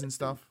trees and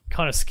stuff.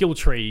 Kind of skill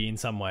tree in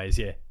some ways,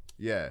 yeah.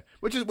 Yeah,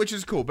 which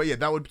is cool. But yeah,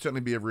 that would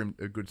certainly be a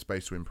good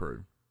space to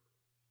improve.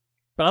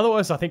 But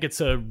otherwise, I think it's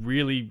a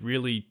really,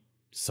 really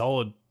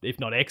solid, if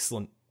not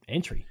excellent,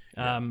 entry.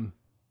 Yeah.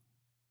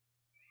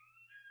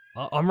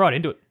 I'm right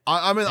into it.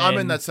 I'm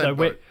in that same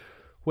boat.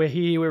 We're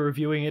here, we're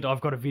reviewing it. I've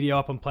got a video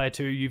up on Player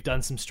 2. You've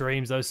done some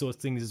streams, those sorts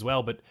of things as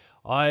well. But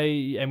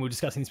we were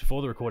discussing this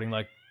before the recording,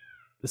 like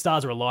the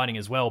stars are aligning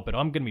as well, but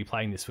I'm going to be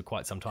playing this for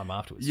quite some time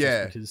afterwards.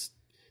 Yeah. Because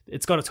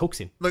it's got its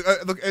hooks in. Look,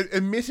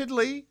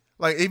 admittedly,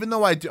 like even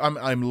though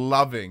I'm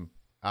loving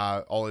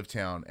Olive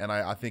Town, and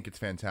I think it's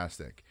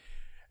fantastic.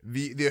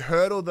 The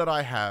hurdle that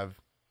I have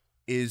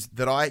is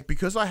that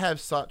because I have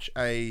such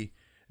a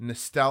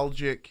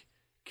nostalgic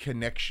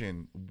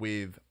connection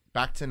with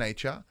Back to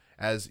Nature,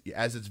 as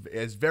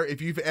very,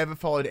 if you've ever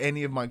followed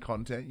any of my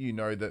content, you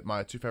know that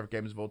my 2 favorite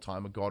games of all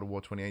time are God of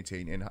War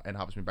 2018 and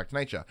Harvest Moon Back to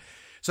Nature.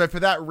 So for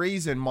that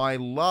reason, my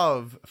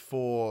love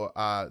for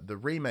the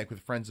remake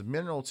with Friends of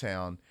Mineral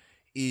Town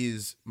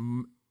is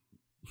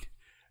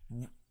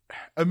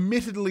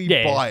admittedly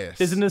biased.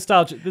 There's a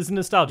nostalgia.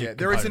 Yeah,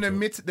 there is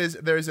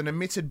an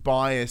admitted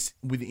bias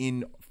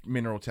within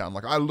Mineral Town.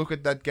 Like I look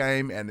at that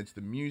game and it's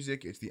the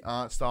music, it's the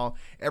art style,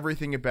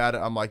 everything about it.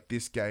 I'm like,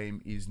 this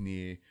game is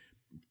near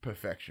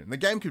perfection. The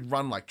game could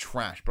run like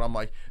trash, but I'm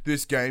like,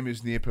 this game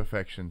is near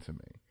perfection to me.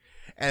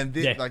 And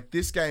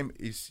this game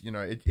is,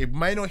 it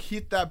may not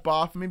hit that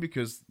bar for me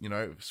because,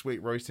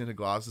 sweet rose tinted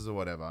glasses or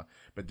whatever,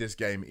 but this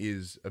game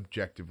is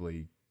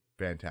objectively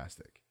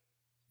fantastic.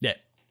 Yeah.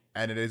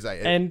 And it is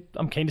and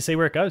I'm keen to see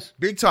where it goes.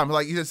 Big time.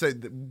 Like you just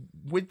said,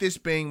 with this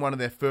being one of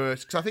their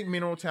first, because I think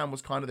Mineral Town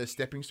was kind of their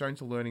stepping stone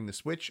to learning the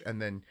Switch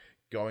and then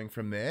going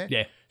from there.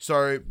 Yeah.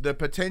 So the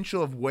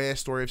potential of where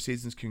Story of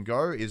Seasons can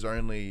go is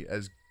only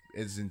as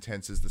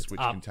intense as the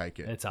Switch can take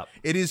it. It's up.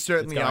 It is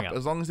certainly up,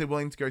 as long as they're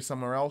willing to go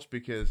somewhere else,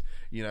 because,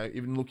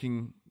 even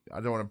looking,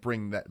 I don't want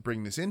to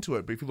bring this into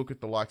it, but if you look at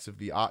the likes of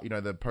the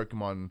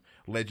Pokemon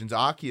Legends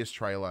Arceus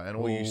trailer, and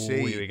all you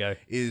see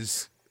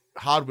is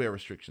hardware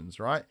restrictions,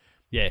 right?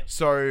 Yeah.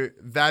 So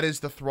that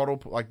is the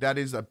throttle, like that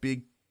is a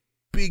big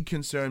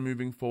concern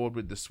moving forward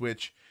with the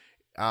Switch.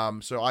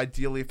 So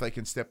ideally, if they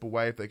can step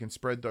away, if they can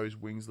spread those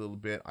wings a little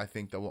bit, I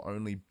think that will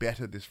only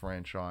better this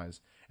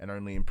franchise and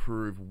only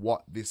improve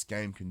what this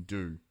game can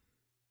do.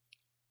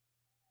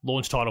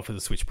 Launch title for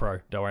the Switch Pro.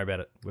 Don't worry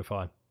about it. We're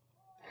fine.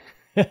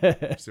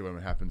 See when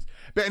it happens.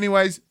 But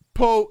anyways,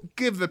 Paul,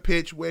 give the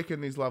pitch. Where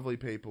can these lovely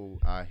people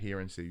hear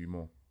and see you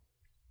more?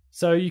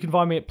 So you can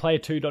find me at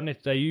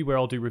player2.net.au, where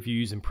I'll do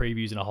reviews and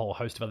previews and a whole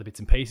host of other bits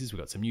and pieces. We've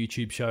got some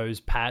YouTube shows,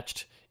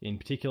 Patched in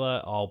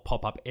particular. I'll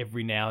pop up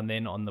every now and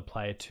then on the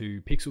Player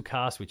 2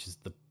 Pixelcast, which is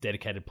the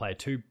dedicated Player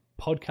 2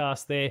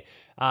 podcast there.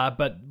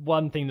 But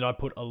one thing that I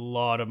put a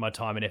lot of my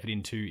time and effort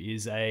into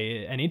is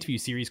an interview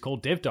series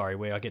called Dev Diary,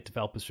 where I get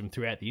developers from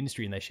throughout the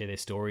industry and they share their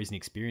stories and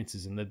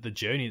experiences and the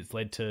journey that's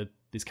led to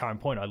this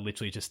current point. I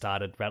literally just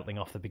started rattling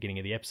off the beginning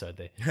of the episode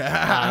there.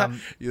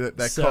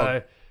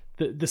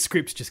 The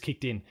scripts just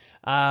kicked in.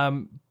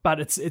 But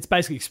it's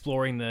basically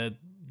exploring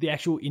the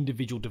actual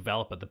individual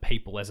developer, the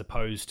people, as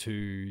opposed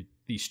to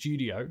the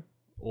studio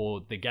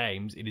or the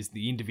games. It is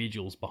the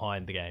individuals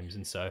behind the games.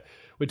 And so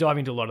we're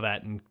diving into a lot of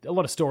that and a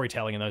lot of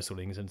storytelling and those sort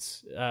of things. And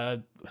it's,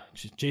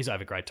 I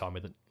have a great time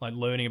with it. Like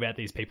learning about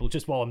these people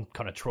just while I'm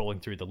kind of trawling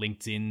through the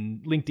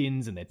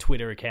LinkedIns and their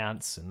Twitter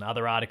accounts and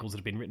other articles that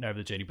have been written over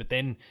the journey. But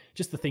then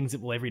just the things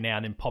that will every now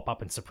and then pop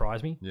up and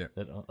surprise me. Yeah.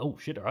 That, oh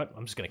shit, all right,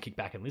 I'm just going to kick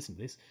back and listen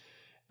to this.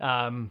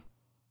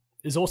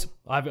 Is awesome.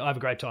 I have a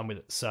great time with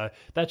it. So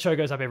that show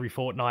goes up every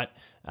fortnight.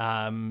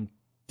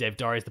 Dev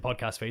Diary is the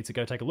podcast feed, so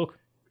go take a look.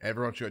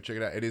 Everyone should check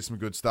it out. It is some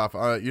good stuff.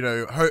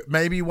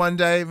 Maybe one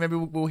day,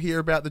 we'll hear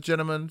about the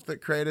gentleman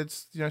that created,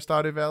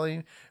 Stardew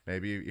Valley.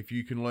 Maybe if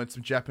you can learn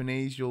some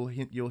Japanese, you'll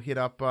hit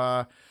up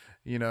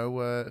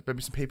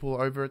maybe some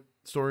people over at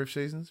Story of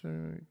Seasons.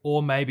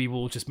 Or maybe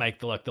we'll just make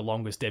the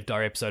longest Dev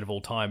Diary episode of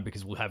all time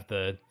because we'll have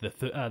the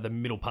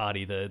middle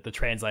party, the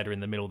translator in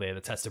the middle there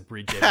that has to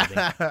bridge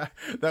everything.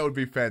 That would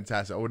be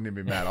fantastic. I wouldn't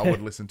even be mad. I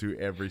would listen to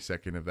every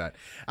second of that.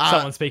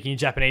 Someone speaking in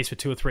Japanese for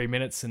 2 or 3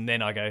 minutes, and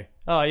then I go,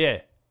 oh yeah,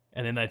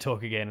 and then they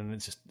talk again, and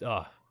it's just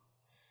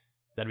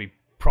that'd be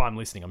prime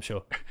listening, I'm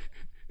sure.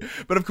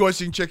 But of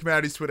course, you can check him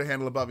out. His Twitter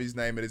handle above his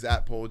name. It is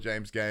at Paul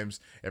James Games.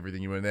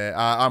 Everything you in there.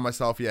 I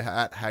myself,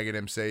 at Haggard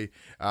MC.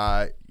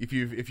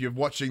 If you're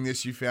watching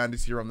this, you found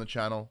us here on the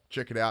channel.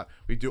 Check it out.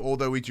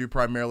 Although we do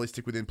primarily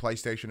stick within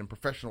PlayStation and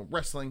professional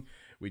wrestling,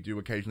 we do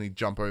occasionally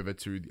jump over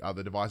to the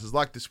other devices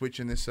like the Switch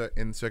in this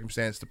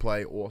circumstance to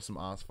play awesome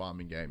ass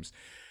farming games.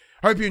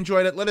 Hope you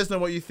enjoyed it. Let us know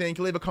what you think.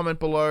 Leave a comment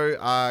below.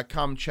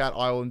 Come chat.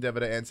 I will endeavor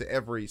to answer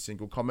every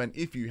single comment.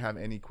 If you have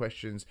any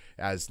questions,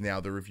 as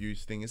now the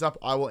reviews thing is up,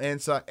 I will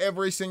answer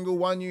every single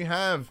one you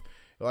have.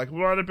 Like,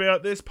 what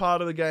about this part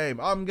of the game?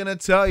 I'm going to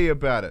tell you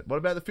about it. What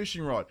about the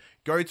fishing rod?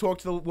 Go talk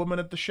to the woman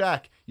at the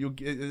shack.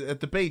 At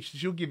the beach.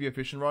 She'll give you a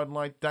fishing rod in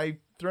like day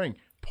 3.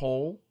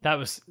 Paul? That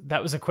was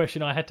a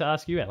question I had to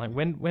ask you. Like,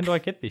 when do I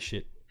get this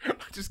shit?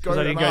 Just go. Because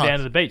I didn't go down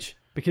to the beach.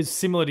 Because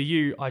similar to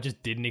you, I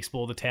just didn't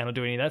explore the town or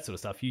do any of that sort of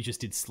stuff. You just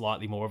did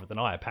slightly more of it than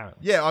I,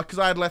 apparently. Yeah, because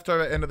I had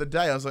leftover at the end of the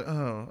day. I was like,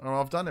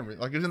 I've done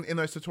everything. Like, it was in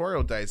those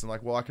tutorial days. I'm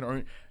like, well, I can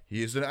only...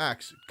 Here's an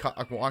axe.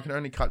 I can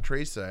only cut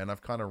trees, sir, and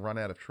I've kind of run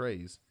out of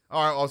trees.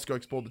 All right, I'll just go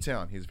explore the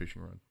town. Here's a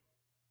fishing rod.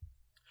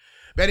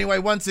 But anyway,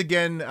 once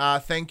again,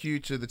 thank you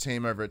to the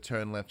team over at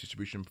Turn Left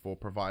Distribution for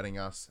providing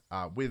us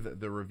with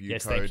the review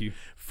code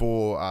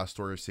for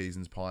Story of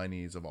Seasons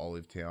Pioneers of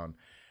Olive Town.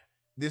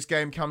 This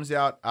game comes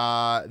out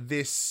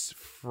this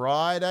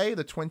Friday,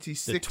 the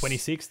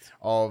 26th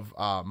of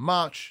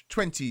March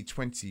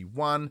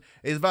 2021.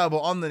 It's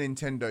available on the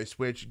Nintendo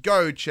Switch.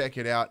 Go check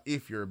it out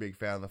if you're a big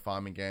fan of the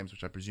farming games,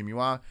 which I presume you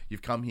are.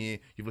 You've come here,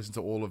 you've listened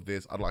to all of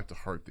this. I'd like to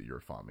hope that you're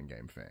a farming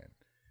game fan.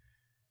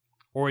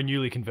 Or a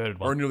newly converted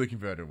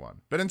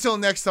one. But until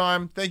next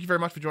time, thank you very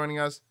much for joining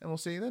us, and we'll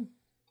see you then.